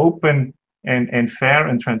open and fair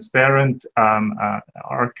and transparent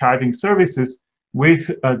archiving services with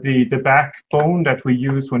the backbone that we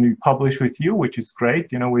use when we publish with you, which is great,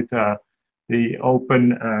 with the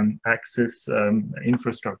open access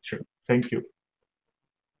infrastructure. Thank you.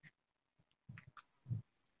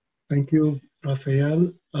 Thank you,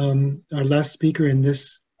 Raphael. Our last speaker in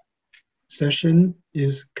this session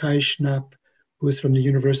is Kai Schnapp, who is from the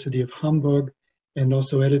University of Hamburg and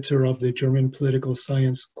also editor of the German Political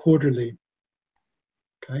Science Quarterly.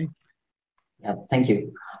 Kai? Yeah, thank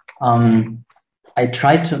you. I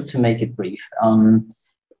tried to make it brief.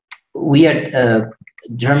 We at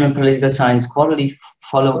German Political Science Quarterly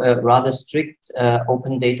follow a rather strict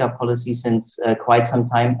open data policy since quite some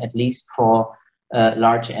time, at least for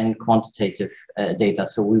large and quantitative data.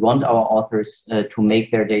 So we want our authors to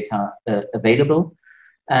make their data available.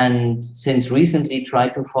 And since recently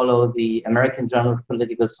tried to follow the American Journal of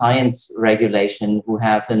Political Science regulation, who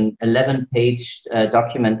have an 11-page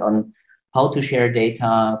document on how to share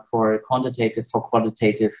data for quantitative, for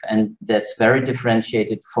qualitative, and that's very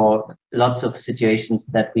differentiated for lots of situations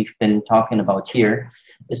that we've been talking about here.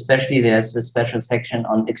 Especially there's a special section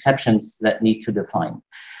on exceptions that need to define.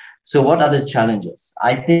 So what are the challenges?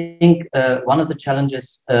 I think one of the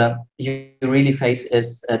challenges you really face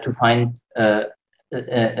is to find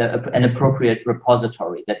an appropriate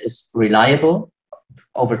repository that is reliable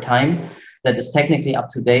over time, that is technically up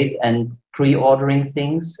to date and pre-ordering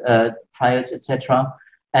things, files, etc.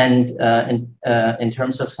 And in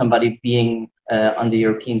terms of somebody being on the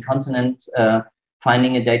European continent,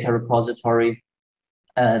 finding a data repository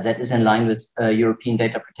that is in line with European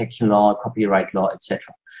data protection law, copyright law,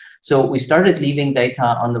 etc. So we started leaving data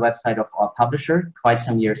on the website of our publisher quite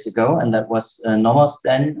some years ago, and that was Nomos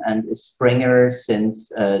then, and is Springer since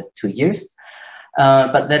 2 years.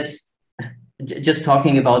 But that's just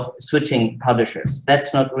talking about switching publishers.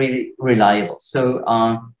 That's not really reliable. So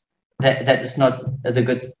that is not the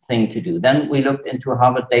good thing to do. Then we looked into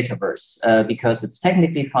Harvard Dataverse because it's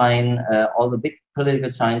technically fine. All the big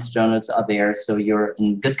political science journals are there, so you're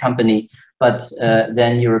in good company. But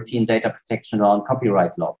then European data protection law and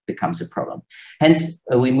copyright law becomes a problem. Hence,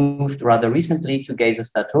 we moved rather recently to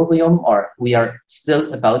CESSDA Datorium, or we are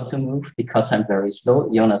still about to move because I'm very slow.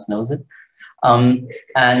 Jonas knows it.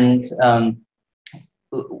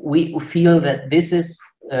 We feel that this is,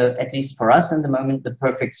 at least for us in the moment, the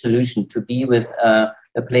perfect solution to be with a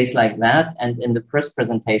place like that. And in the first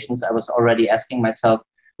presentations, I was already asking myself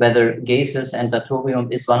whether CESSDA and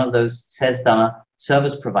Datorium is one of those CESSDA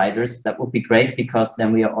service providers. That would be great because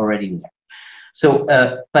then we are already there. So,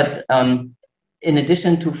 in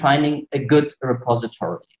addition to finding a good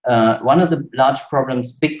repository, one of the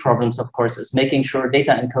big problems, of course, is making sure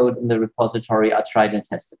data and code in the repository are tried and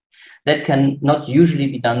tested. That can not usually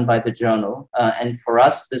be done by the journal. And for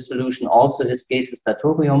us, the solution also is CESSDA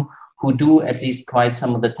Datorium, who do at least quite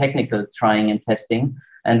some of the technical trying and testing.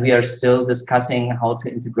 And we are still discussing how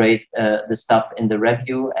to integrate the stuff in the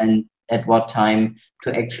review and at what time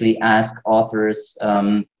to actually ask authors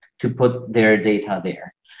to put their data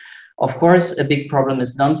there. Of course, a big problem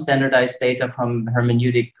is non-standardized data from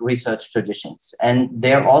hermeneutic research traditions. And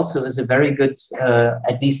there also is a very good,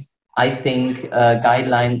 at least I think,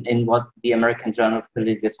 guideline in what the American Journal of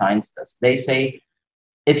Political Science does. They say,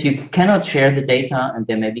 if you cannot share the data, and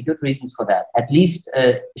there may be good reasons for that, at least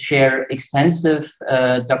share extensive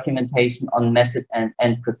documentation on method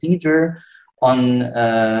and procedure, on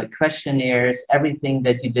questionnaires, everything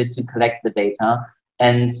that you did to collect the data,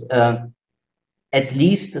 and at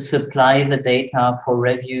least supply the data for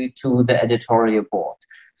review to the editorial board.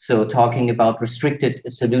 So talking about restricted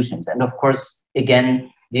solutions. And of course,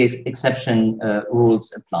 again, the exception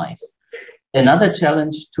rules applies. Another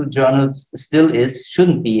challenge to journals still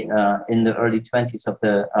shouldn't be in the early 20s of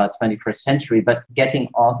the 21st century, but getting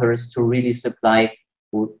authors to really supply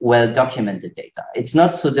well-documented data. It's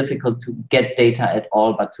not so difficult to get data at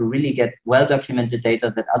all, but to really get well-documented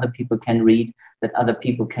data that other people can read, that other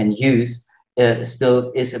people can use,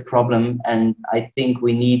 still is a problem. And I think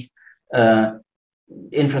we need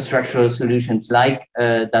infrastructural solutions like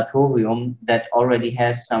Datorium that already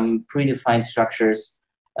has some predefined structures.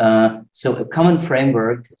 So a common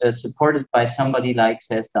framework supported by somebody like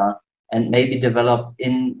CESSDA and maybe developed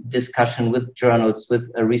in discussion with journals,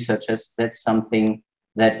 with researchers, that's something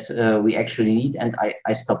that we actually need. And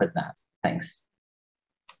I stop at that. Thanks.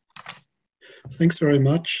 Thanks very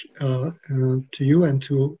much to you and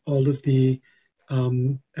to all of the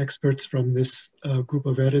experts from this group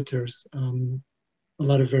of editors. A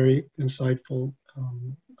lot of very insightful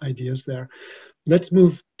ideas there. Let's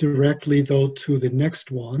move directly, though, to the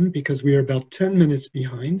next one, because we are about 10 minutes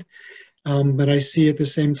behind. But I see at the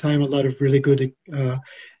same time a lot of really good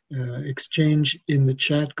exchange in the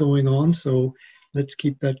chat going on, so let's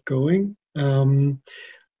keep that going.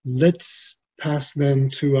 Let's pass then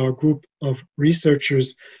to our group of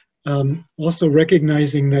researchers, also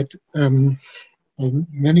recognizing that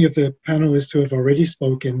many of the panelists who have already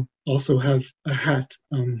spoken also have a hat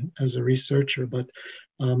as a researcher, but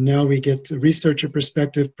now we get a researcher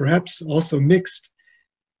perspective, perhaps also mixed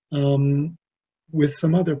with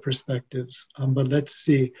some other perspectives, but let's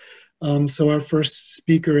see. So our first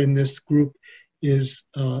speaker in this group is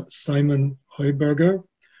Simon Heuberger,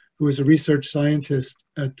 who is a research scientist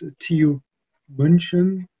at TU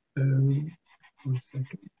München. One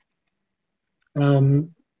second.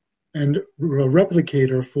 And a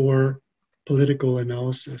replicator for political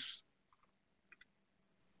analysis.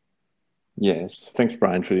 Yes, thanks,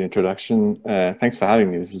 Brian, for the introduction. Thanks for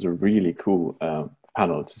having me. This is a really cool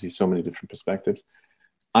panel to see so many different perspectives.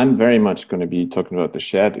 I'm very much going to be talking about the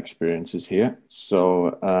shared experiences here.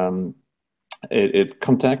 So it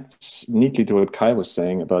contacts neatly to what Kai was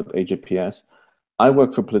saying about AJPS. I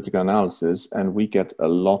work for political analysis, and we get a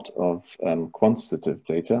lot of quantitative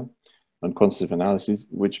data and quantitative analyses,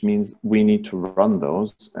 which means we need to run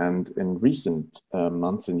those. And in recent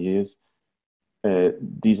months and years,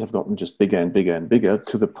 these have gotten just bigger and bigger and bigger,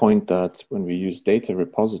 to the point that when we use data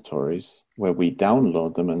repositories where we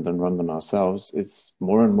download them and then run them ourselves, it's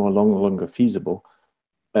more and more longer feasible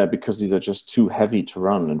because these are just too heavy to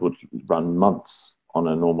run and would run months on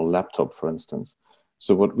a normal laptop, for instance.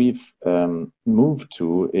 So what we've moved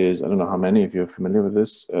to is, I don't know how many of you are familiar with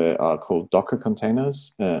this, are called Docker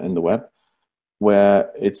containers in the web, where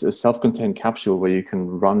it's a self-contained capsule where you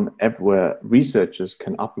can run everywhere. Researchers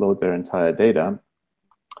can upload their entire data,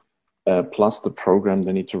 plus the program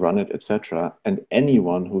they need to run it, etc. And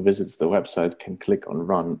anyone who visits the website can click on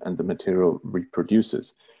run, and the material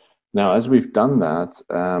reproduces. Now, as we've done that,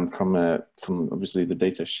 from obviously the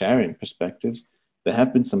data sharing perspectives, there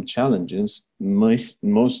have been some challenges,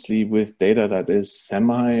 mostly with data that is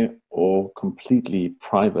semi or completely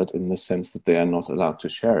private, in the sense that they are not allowed to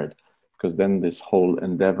share it, because then this whole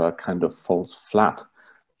endeavor kind of falls flat.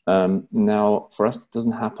 Now, for us, it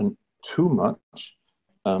doesn't happen too much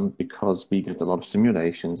because we get a lot of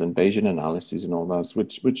simulations and Bayesian analyses and all those,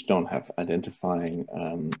 which don't have identifying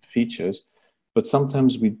features. But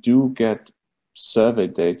sometimes we do get survey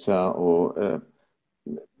data or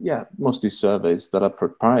yeah, mostly surveys that are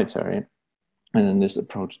proprietary, and then this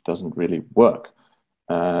approach doesn't really work.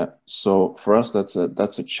 So for us, that's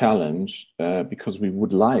a challenge because we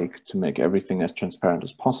would like to make everything as transparent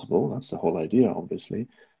as possible. That's the whole idea, obviously.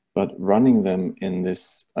 But running them in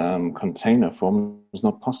this container form is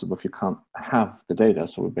not possible if you can't have the data.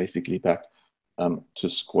 So we're basically back to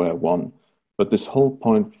square one. But this whole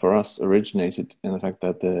point for us originated in the fact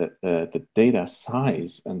that the data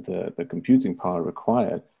size and the computing power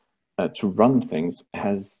required to run things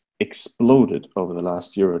has exploded over the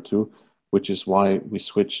last year or two, which is why we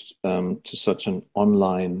switched to such an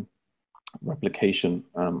online replication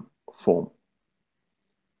form.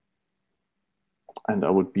 And I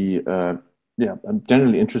would be, yeah, I'm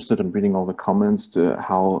generally interested in reading all the comments to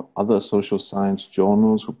how other social science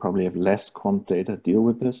journals who probably have less quant data deal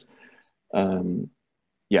with this.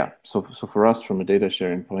 Yeah, so for us, from a data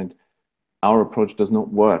sharing point, our approach does not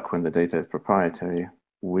work when the data is proprietary,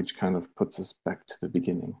 which kind of puts us back to the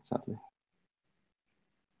beginning, sadly.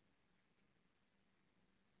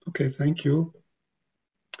 Okay, thank you.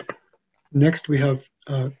 Next, we have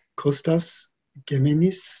Kostas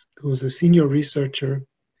Gemenis, who's a senior researcher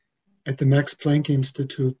at the Max Planck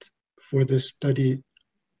Institute for the Study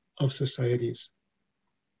of Societies.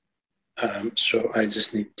 So I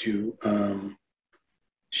just need to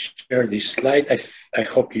share this slide. I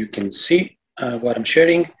hope you can see what I'm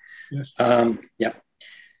sharing. Yes. Yeah.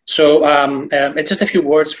 So just a few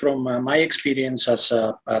words from my experience as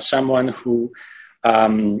someone who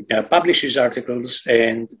publishes articles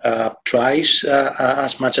and tries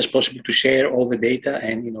as much as possible to share all the data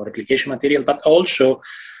and replication material, but also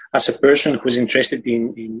as a person who's interested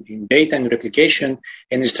in data and replication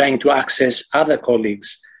and is trying to access other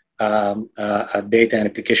colleagues' data and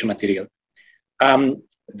replication material.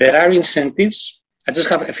 There are incentives. I just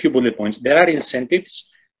have a few bullet points. There are incentives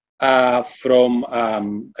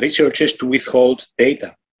from researchers to withhold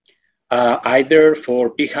data, either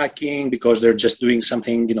for p-hacking because they're just doing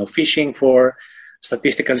something, phishing for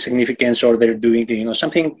statistical significance, or they're doing,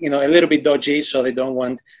 something, a little bit dodgy, so they don't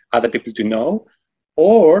want other people to know,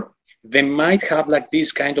 or they might have like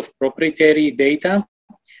this kind of proprietary data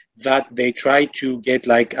that they try to get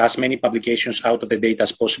like as many publications out of the data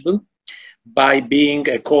as possible by being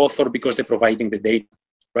a co-author because they're providing the data,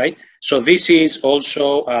 right? So this is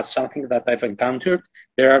also something that I've encountered.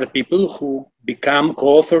 There are people who become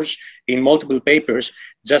co-authors in multiple papers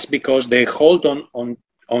just because they hold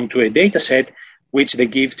onto a data set which they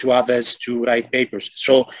give to others to write papers.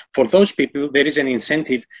 So for those people, there is an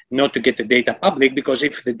incentive not to get the data public, because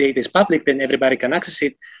if the data is public, then everybody can access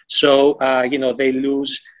it. So, they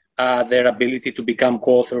lose their ability to become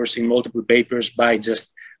co-authors in multiple papers by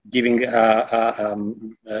just giving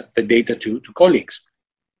the data to colleagues.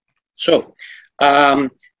 So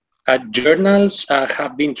journals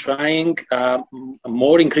have been trying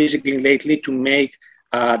more increasingly lately to make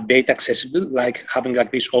data accessible, like having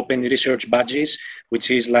like these open research badges,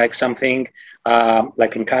 which is like something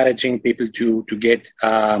like encouraging people to get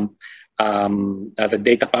the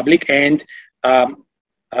data public, and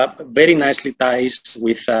very nicely ties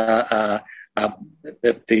with the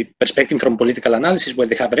perspective from political analysis, where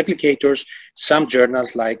they have replicators. Some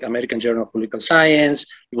journals like American Journal of Political Science,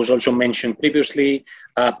 it was also mentioned previously,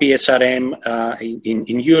 PSRM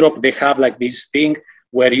in Europe, they have like this thing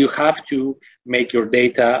where you have to make your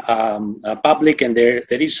data public, and there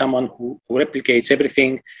is someone who replicates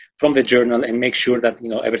everything from the journal and makes sure that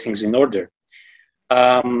everything's in order.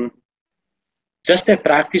 Just a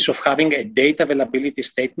practice of having a data availability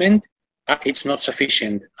statement, it's not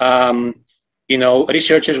sufficient.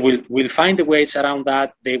 Researchers will find the ways around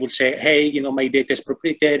that. They will say, hey, my data is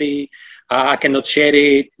proprietary, I cannot share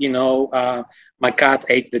it, my cat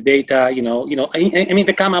ate the data, I mean,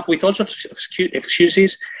 they come up with all sorts of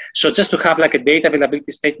excuses. So just to have like a data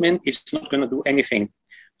availability statement, it's not going to do anything.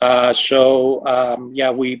 Yeah,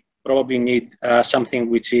 we probably need something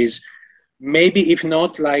which is maybe, if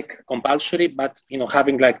not like compulsory, but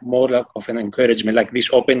having like more like of an encouragement, like this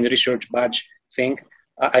open research badge thing.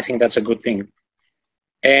 I think that's a good thing.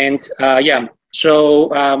 And yeah, so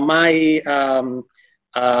my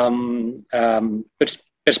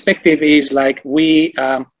perspective is like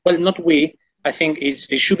well, not we, I think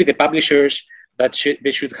it should be the publishers that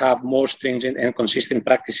they should have more stringent and consistent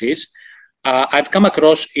practices. I've come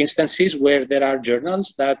across instances where there are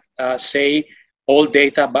journals that say all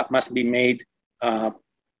data must be made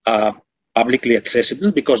publicly accessible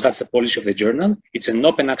because that's the policy of the journal. It's an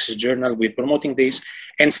open access journal. We're promoting this,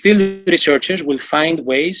 and still researchers will find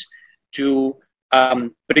ways to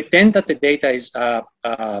pretend that the data is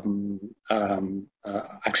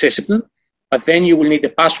accessible, but then you will need a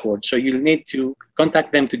password. So you'll need to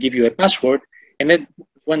contact them to give you a password, and then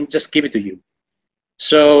one just give it to you.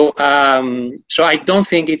 So, so I don't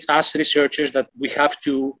think it's us researchers that we have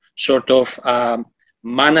to sort of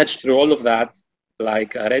manage through all of that,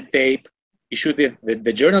 like red tape. It should be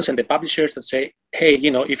the journals and the publishers that say, hey,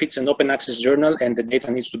 if it's an open access journal and the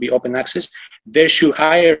data needs to be open access, they should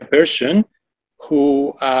hire a person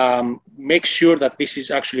who makes sure that this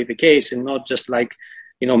is actually the case, and not just like,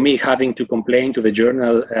 me having to complain to the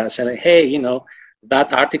journal saying, hey,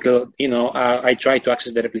 that article, I tried to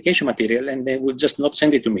access the replication material and they will just not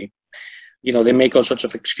send it to me. They make all sorts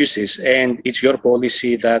of excuses, and it's your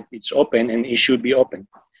policy that it's open and it should be open.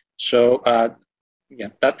 So yeah,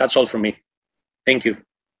 that's all from me. Thank you.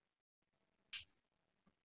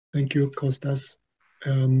 Thank you, Kostas.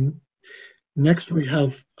 Next, we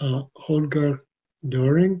have Holger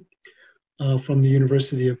Doering from the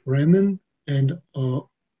University of Bremen, and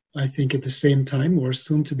I think at the same time, or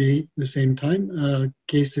soon to be the same time,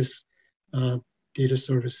 CESSDA Data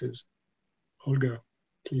Services. Holger,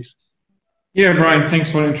 please. Yeah, Brian, thanks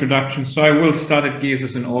for the introduction. So I will start at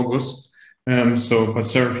CESSDA in August. But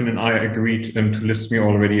Serafin and I agreed to list me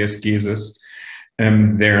already as CESSDA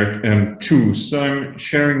there too. So I'm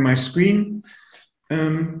sharing my screen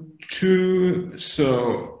and I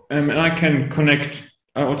can connect.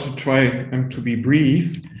 I also try to be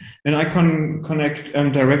brief, and I can connect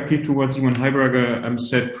directly to what Simon Heiberger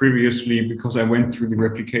said previously, because I went through the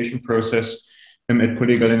replication process at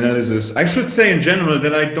Political Analysis. I should say in general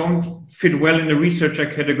that I don't fit well in the researcher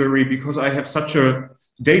category because I have such a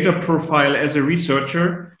data profile as a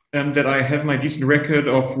researcher, that I have my decent record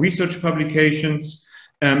of research publications,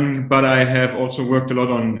 but I have also worked a lot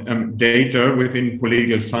on data within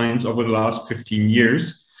political science over the last 15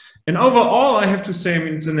 years. And overall, I have to say, I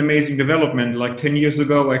mean, it's an amazing development. Like 10 years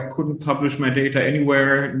ago, I couldn't publish my data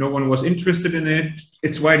anywhere. No one was interested in it.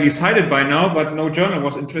 It's widely cited by now, but no journal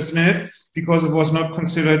was interested in it because it was not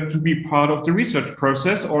considered to be part of the research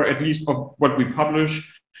process, or at least of what we publish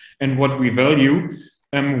and what we value.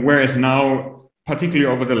 Whereas now, particularly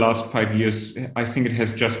over the last 5 years, I think it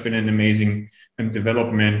has just been an amazing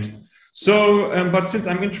development. So, but since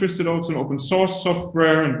I'm interested also in open source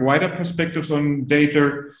software and wider perspectives on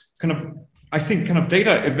data, I think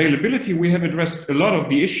data availability, we have addressed a lot of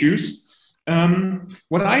the issues.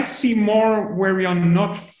 What I see more where we are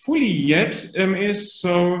not fully yet is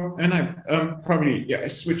and I I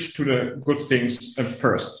switch to the good things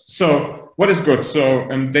first. So what is good? So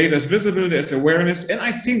data is visible, there's awareness, and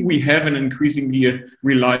I think we have an increasingly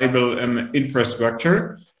reliable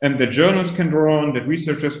infrastructure that journals can draw on, that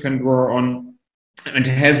researchers can draw on, and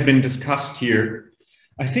has been discussed here.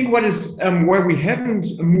 I think what is where we haven't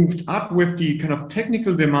moved up with the kind of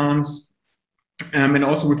technical demands and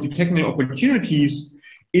also with the technical opportunities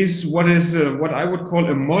is what I would call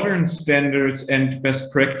a modern standards and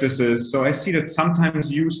best practices. So I see that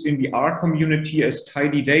sometimes used in the R community as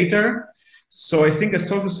tidy data. So I think as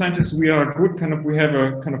social scientists, we are good, we have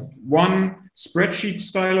a kind of one spreadsheet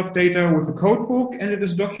style of data with a code book, and it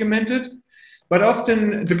is documented. But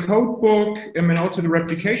often the code book and also the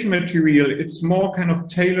replication material, it's more kind of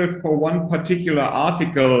tailored for one particular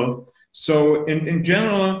article. So in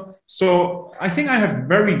general, so I think I have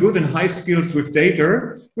very good and high skills with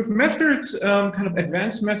data. With methods, kind of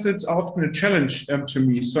advanced methods are often a challenge to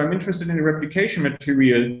me. So I'm interested in the replication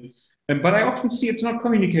material, but I often see it's not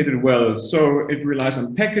communicated well. So it relies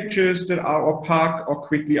on packages that are opaque or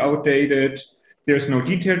quickly outdated. There's no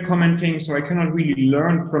detailed commenting, so I cannot really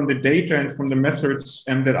learn from the data and from the methods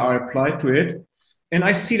that are applied to it. And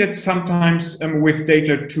I see that sometimes with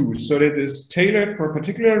data too. So that is tailored for a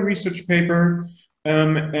particular research paper.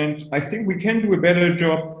 And I think we can do a better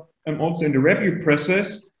job also in the review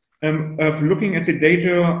process of looking at the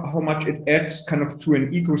data, how much it adds kind of to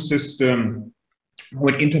an ecosystem, how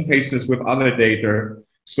it interfaces with other data.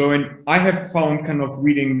 So, and I have found kind of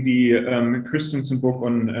reading the Christensen book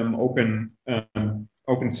on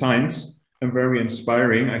open science very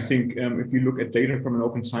inspiring. I think if you look at data from an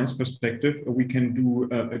open science perspective, we can do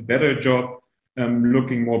a better job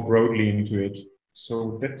looking more broadly into it.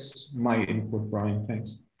 So that's my input, Brian.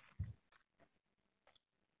 Thanks.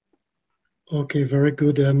 Okay, very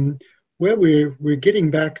good. Well, we're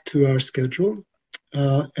getting back to our schedule,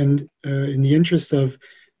 and in the interest of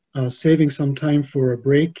saving some time for a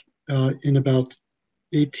break in about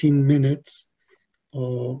 18 minutes,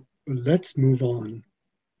 let's move on.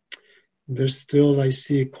 There's still, I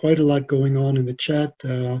see, quite a lot going on in the chat.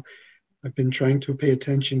 I've been trying to pay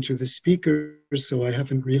attention to the speakers, so I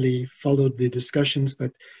haven't really followed the discussions,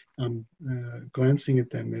 but glancing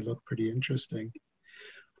at them, they look pretty interesting.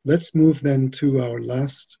 Let's move then to our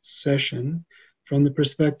last session from the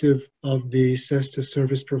perspective of the CESSDA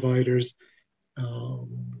service providers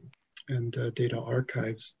and data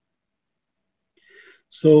archives.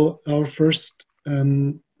 So our first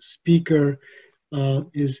speaker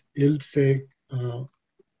is Ilse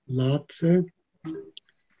Latze,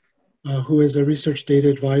 who is a research data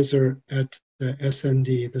advisor at the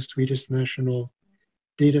SND, the Swedish National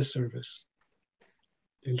Data Service.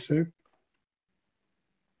 Ilse?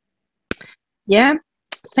 Yeah,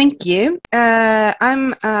 thank you.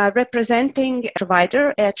 I'm representing a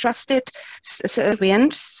provider, a trusted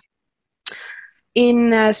service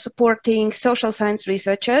in supporting social science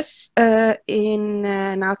researchers in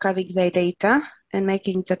archiving their data and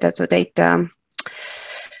making the data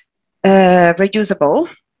reusable.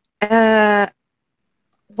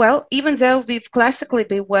 Well, even though we've classically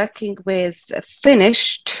been working with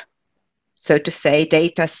finished, so to say,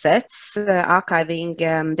 data sets, archiving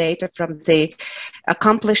data from the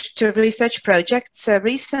accomplished research projects.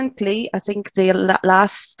 Recently, I think the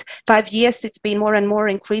last 5 years, it's been more and more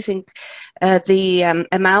increasing the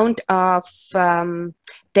amount of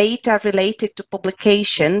data related to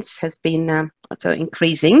publications has been also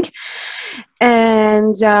increasing.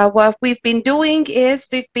 And what we've been doing is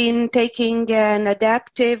we've been taking an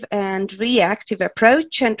adaptive and reactive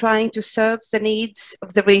approach and trying to serve the needs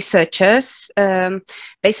of the researchers.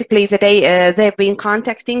 Basically, they've been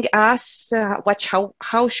contacting us.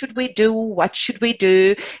 How should we do? What should we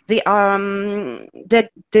do? We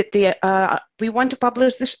want to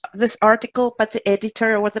publish this article, but the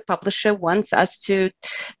editor or the publisher wants us to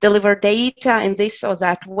deliver data in this or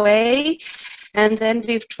that way. And then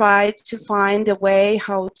we've tried to find a way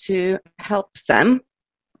how to help them.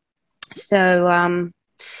 So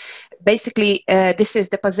basically, this is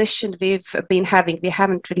the position we've been having. We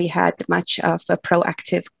haven't really had much of a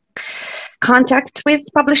proactive contact with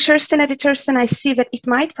publishers and editors, and I see that it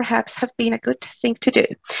might perhaps have been a good thing to do.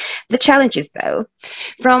 The challenges, though,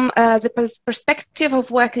 from the perspective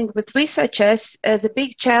of working with researchers, the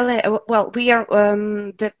big challenge, well, we are,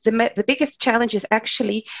 the biggest challenge is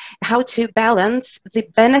actually how to balance the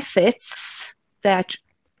benefits that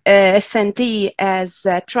SND as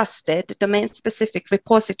a trusted domain-specific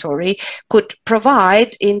repository could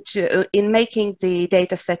provide in making the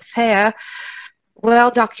data set fair,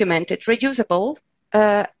 well documented, reusable,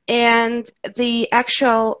 and the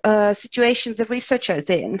actual situation the researcher is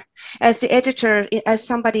in. As the editor, as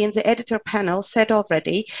somebody in the editor panel said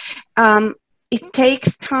already, it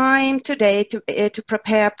takes time today to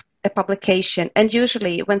prepare a publication, and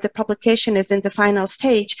usually when the publication is in the final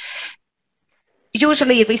stage,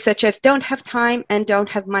 usually researchers don't have time and don't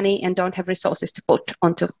have money and don't have resources to put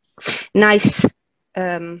onto nice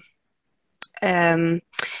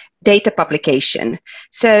data publication.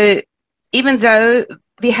 So even though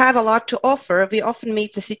we have a lot to offer, we often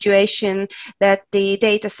meet the situation that the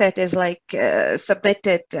data set is like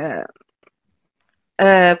submitted with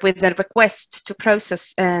a request to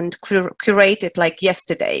process and curate it like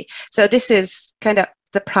yesterday. So this is kind of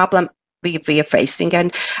the problem we are facing,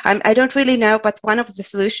 and I don't really know, but one of the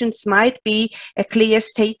solutions might be a clear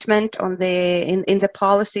statement on the in the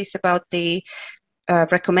policies about the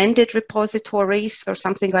recommended repositories or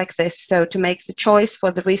something like this, so to make the choice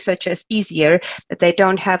for the researchers easier, that they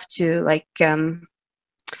don't have to like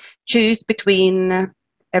choose between a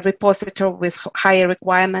repository with higher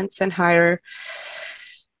requirements and higher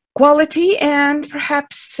quality, and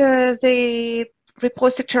perhaps the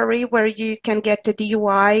repository where you can get a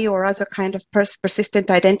DUI or other kind of persistent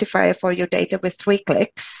identifier for your data with 3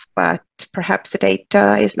 clicks, but perhaps the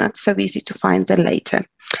data is not so easy to find then later.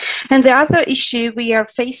 And the other issue we are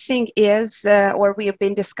facing is, or we have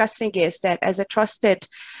been discussing, is that as a trusted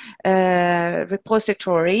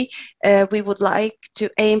repository, we would like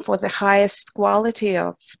to aim for the highest quality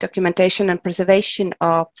of documentation and preservation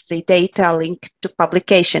of the data linked to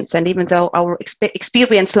publications. And even though our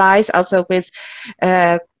experience lies also with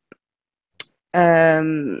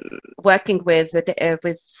working with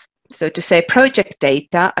so to say, project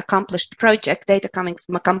data, accomplished project, data coming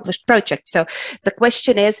from accomplished project. So the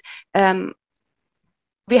question is,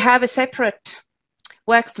 we have a separate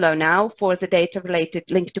workflow now for the data related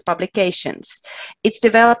linked to publications. It's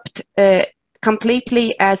developed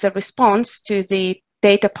completely as a response to the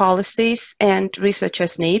data policies and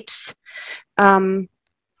researchers' needs. And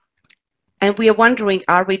we are wondering,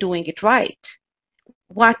 are we doing it right?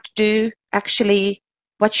 What should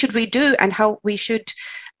we do, and how we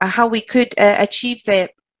could achieve the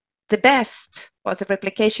best for the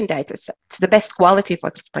replication data sets, the best quality for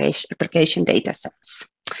the replication data sets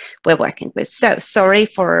we're working with. So sorry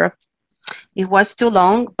for, it was too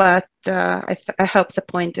long, but I hope the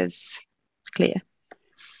point is clear.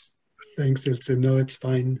 Thanks, Ilse. No, it's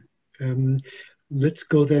fine. Let's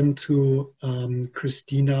go then to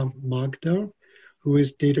Christina Magda, who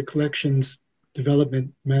is Data Collections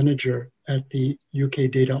Development Manager at the UK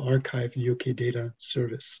Data Archive, UK Data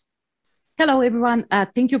Service. Hello, everyone.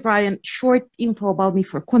 Thank you, Brian. Short info about me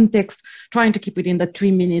for context, trying to keep it in the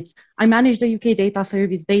 3 minutes. I manage the UK Data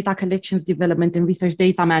Service, Data Collections Development and Research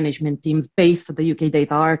Data Management teams based at the UK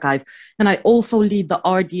Data Archive. And I also lead the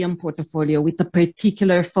RDM portfolio with a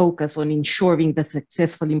particular focus on ensuring the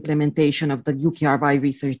successful implementation of the UKRI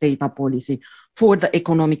Research Data Policy for the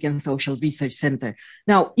Economic and Social Research Centre.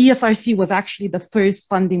 Now, ESRC was actually the first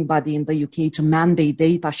funding body in the UK to mandate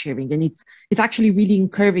data sharing, and it's actually really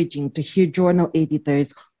encouraging to hear journal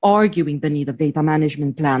editors arguing the need of data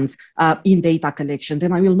management plans in data collections.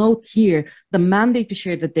 And I will note here, the mandate to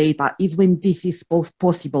share the data is when this is both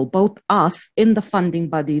possible. Both us and the funding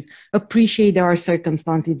bodies appreciate there are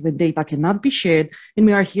circumstances when data cannot be shared, and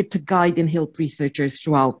we are here to guide and help researchers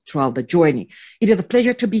throughout the journey. It is a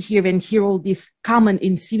pleasure to be here and hear all these common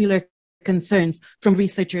and similar concerns from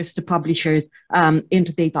researchers to publishers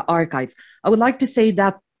into data archives. I would like to say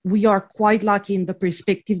that we are quite lucky in the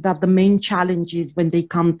perspective that the main challenges when they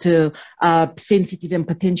come to sensitive and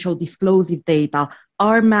potential disclosive data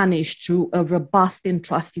are managed through a robust and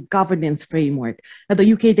trusted governance framework. At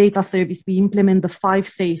the UK Data Service, we implement the 5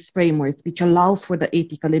 SAFE frameworks, which allows for the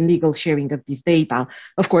ethical and legal sharing of this data,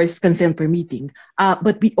 of course, consent permitting.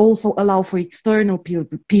 But we also allow for external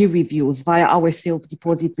peer reviews via our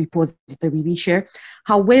self-deposit repository reshare.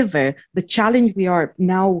 However, the challenge we are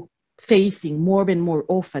now facing more and more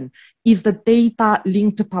often is the data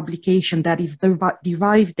linked to publication that is the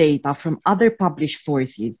derived data from other published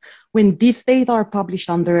sources, When these data are published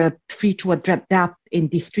under a free to adapt and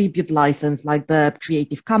distribute license, like the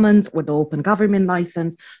Creative Commons or the Open Government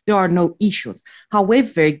license, there are no issues.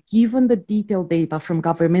 However, given the detailed data from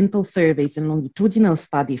governmental surveys and longitudinal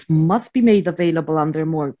studies must be made available under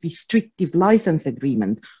more restrictive license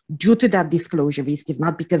agreement, due to that disclosure risk, if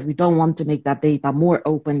not because we don't want to make that data more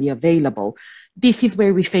openly available, this is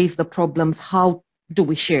where we face the problems. How do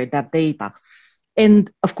we share that data?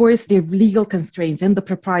 And of course, the legal constraints and the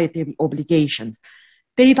proprietary obligations.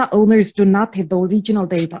 Data owners do not have, the original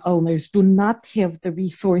data owners do not have the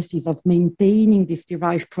resources of maintaining these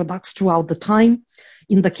derived products throughout the time.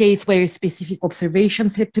 In the case where specific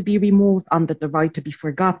observations have to be removed under the right to be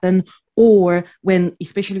forgotten, or when,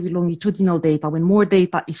 especially with longitudinal data, when more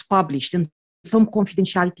data is published and some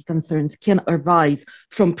confidentiality concerns can arise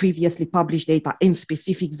from previously published data and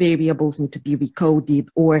specific variables need to be recoded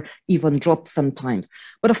or even dropped sometimes.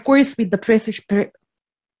 But of course, with the pressure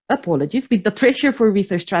for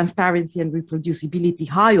research transparency and reproducibility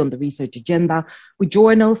high on the research agenda, with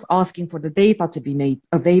journals asking for the data to be made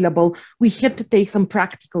available, we had to take some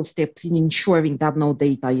practical steps in ensuring that no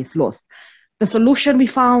data is lost. The solution we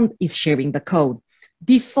found is sharing the code.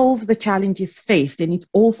 This solves the challenges faced, and it's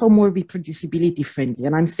also more reproducibility friendly.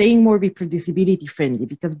 And I'm saying more reproducibility friendly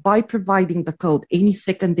because by providing the code, any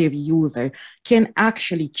secondary user can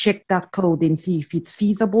actually check that code and see if it's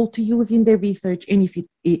feasible to use in their research and if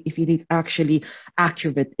it is actually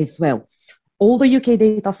accurate as well. All the UK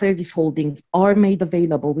data service holdings are made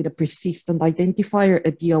available with a persistent identifier,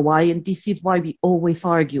 a DOI, and this is why we always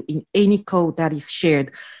argue in any code that is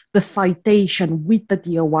shared, the citation with the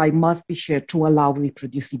DOI must be shared to allow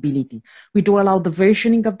reproducibility. We do allow the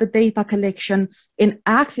versioning of the data collection, and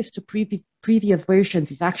access to previous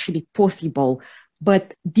versions is actually possible,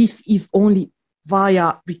 but this is only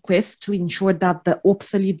via requests to ensure that the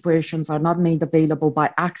obsolete versions are not made available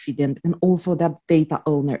by accident, and also that data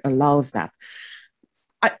owner allows that.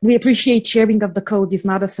 We appreciate sharing of the code is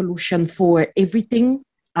not a solution for everything.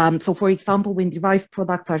 So for example, when derived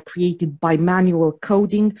products are created by manual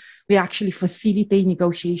coding, we actually facilitate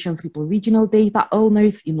negotiations with original data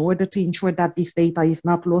owners in order to ensure that this data is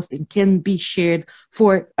not lost and can be shared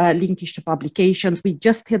for linkage to publications. We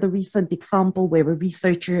just had a recent example where a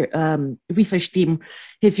research team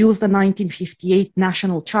has used the 1958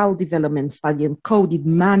 National Child Development Study and coded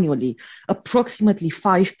manually approximately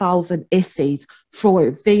 5,000 essays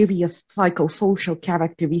for various psychosocial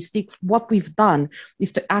characteristics. What we've done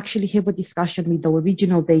is to actually have a discussion with the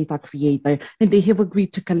original data creator, and they have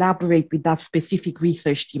agreed to collaborate with that specific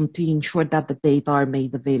research team to ensure that the data are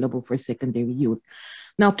made available for secondary use.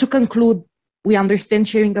 Now, to conclude, we understand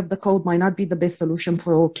sharing of the code might not be the best solution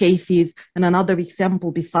for all cases, and another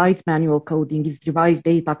example besides manual coding is derived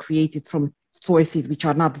data created from sources which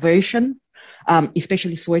are not versioned,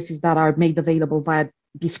 especially sources that are made available via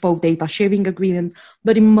bespoke data sharing agreement.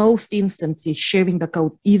 But in most instances, sharing the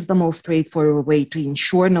code is the most straightforward way to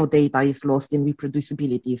ensure no data is lost and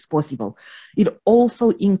reproducibility is possible. It also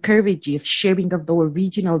encourages sharing of the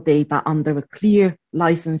original data under a clear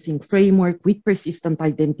licensing framework with persistent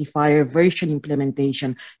identifier, version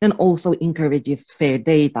implementation, and also encourages fair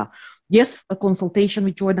data. Yes, a consultation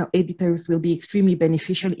with journal editors will be extremely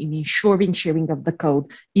beneficial in ensuring sharing of the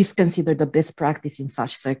code is considered the best practice in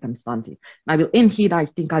such circumstances. And I will end here. I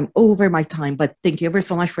think I'm over my time, but thank you ever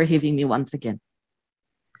so much for having me once again.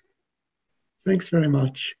 Thanks very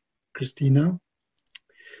much, Christina.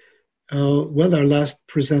 Well, our last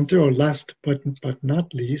presenter, or last but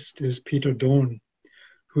not least, is Peter Doorn,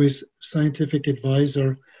 who is scientific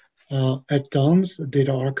advisor at DANS,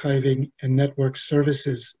 Data Archiving and Network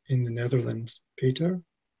Services in the Netherlands. Peter?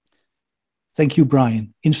 Thank you,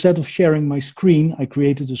 Brian. Instead of sharing my screen, I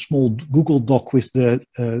created a small Google Doc with the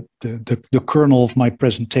kernel of my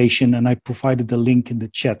presentation, and I provided the link in the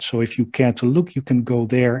chat. So if you care to look, you can go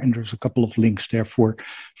there, and there's a couple of links there for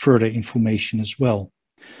further information as well.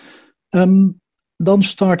 Dan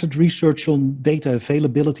started research on data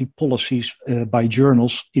availability policies by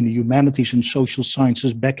journals in the humanities and social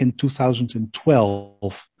sciences back in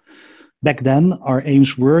 2012. Back then, our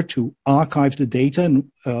aims were to archive the data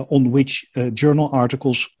on which journal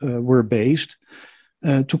articles were based,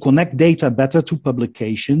 to connect data better to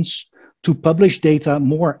publications, to publish data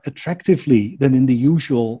more attractively than in the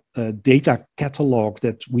usual data catalog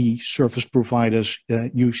that we service providers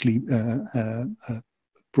usually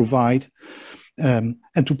provide, and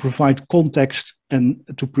to provide context and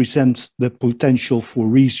to present the potential for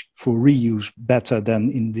reuse better than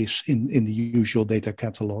in the usual data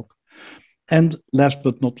catalog. And last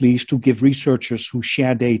but not least, to give researchers who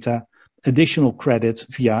share data additional credit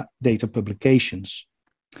via data publications.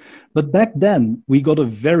 But back then, we got a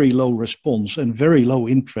very low response and very low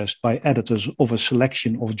interest by editors of a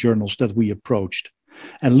selection of journals that we approached.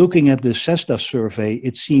 And looking at the CESSDA survey,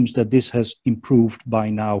 it seems that this has improved by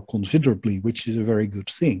now considerably, which is a very good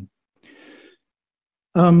thing.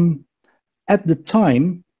 At the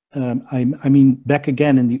time, I mean, back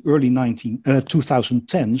again in the early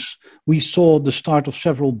 2010s, we saw the start of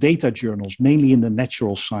several data journals, mainly in the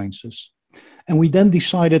natural sciences. And we then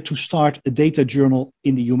decided to start a data journal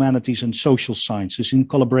in the humanities and social sciences in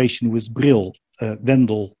collaboration with Brill.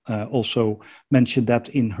 Wendel also mentioned that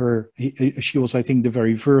in her, she was, I think, the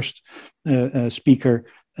very first speaker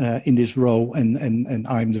in this row, and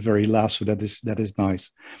I'm the very last, so that is nice.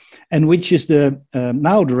 And which is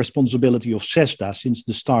now the responsibility of CESSDA since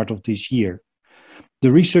the start of this year.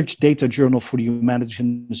 The Research Data Journal for the Humanities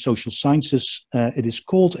and the Social Sciences, it is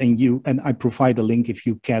called, and I provide a link if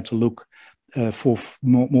you care to look for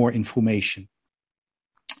more information.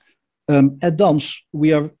 At DANS,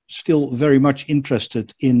 we are still very much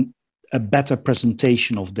interested in a better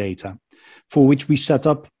presentation of data, for which we set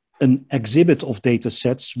up an exhibit of data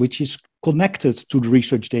sets, which is connected to the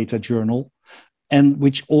Research Data Journal, and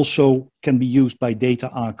which also can be used by data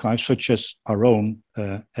archives, such as our own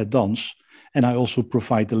at DANS. And I also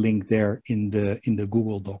provide the link there in the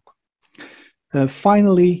Google Doc.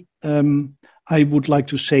 Finally, I would like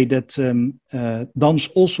to say that DANS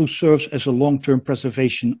also serves as a long-term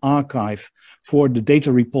preservation archive for the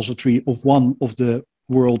data repository of one of the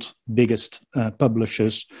world's biggest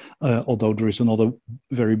publishers, although there is another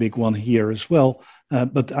very big one here as well.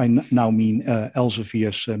 But I now mean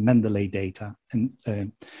Elsevier's Mendeley data. And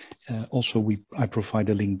also I provide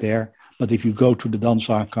a link there. But if you go to the DANS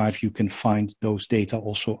archive, you can find those data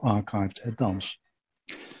also archived at DANS.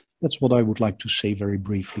 That's what I would like to say very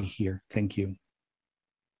briefly here. Thank you.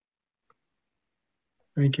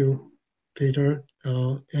 Thank you, Peter.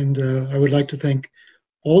 And I would like to thank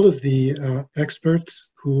all of the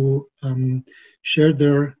experts who shared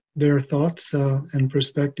their thoughts and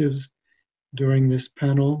perspectives during this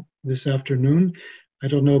panel this afternoon. I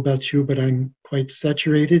don't know about you, but I'm quite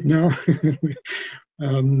saturated now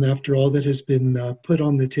after all that has been put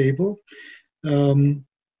on the table.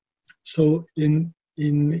 So in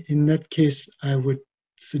that case, I would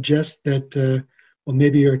suggest that, well,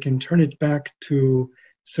 maybe I can turn it back to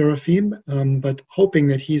Seraphim, but hoping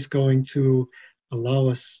that he's going to allow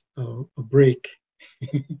us a break.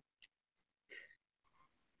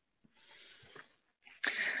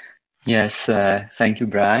 Yes, thank you,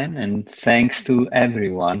 Brian, and thanks to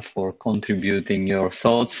everyone for contributing your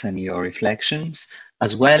thoughts and your reflections,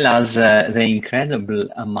 as well as the incredible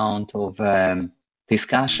amount of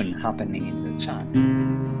discussion happening in the chat.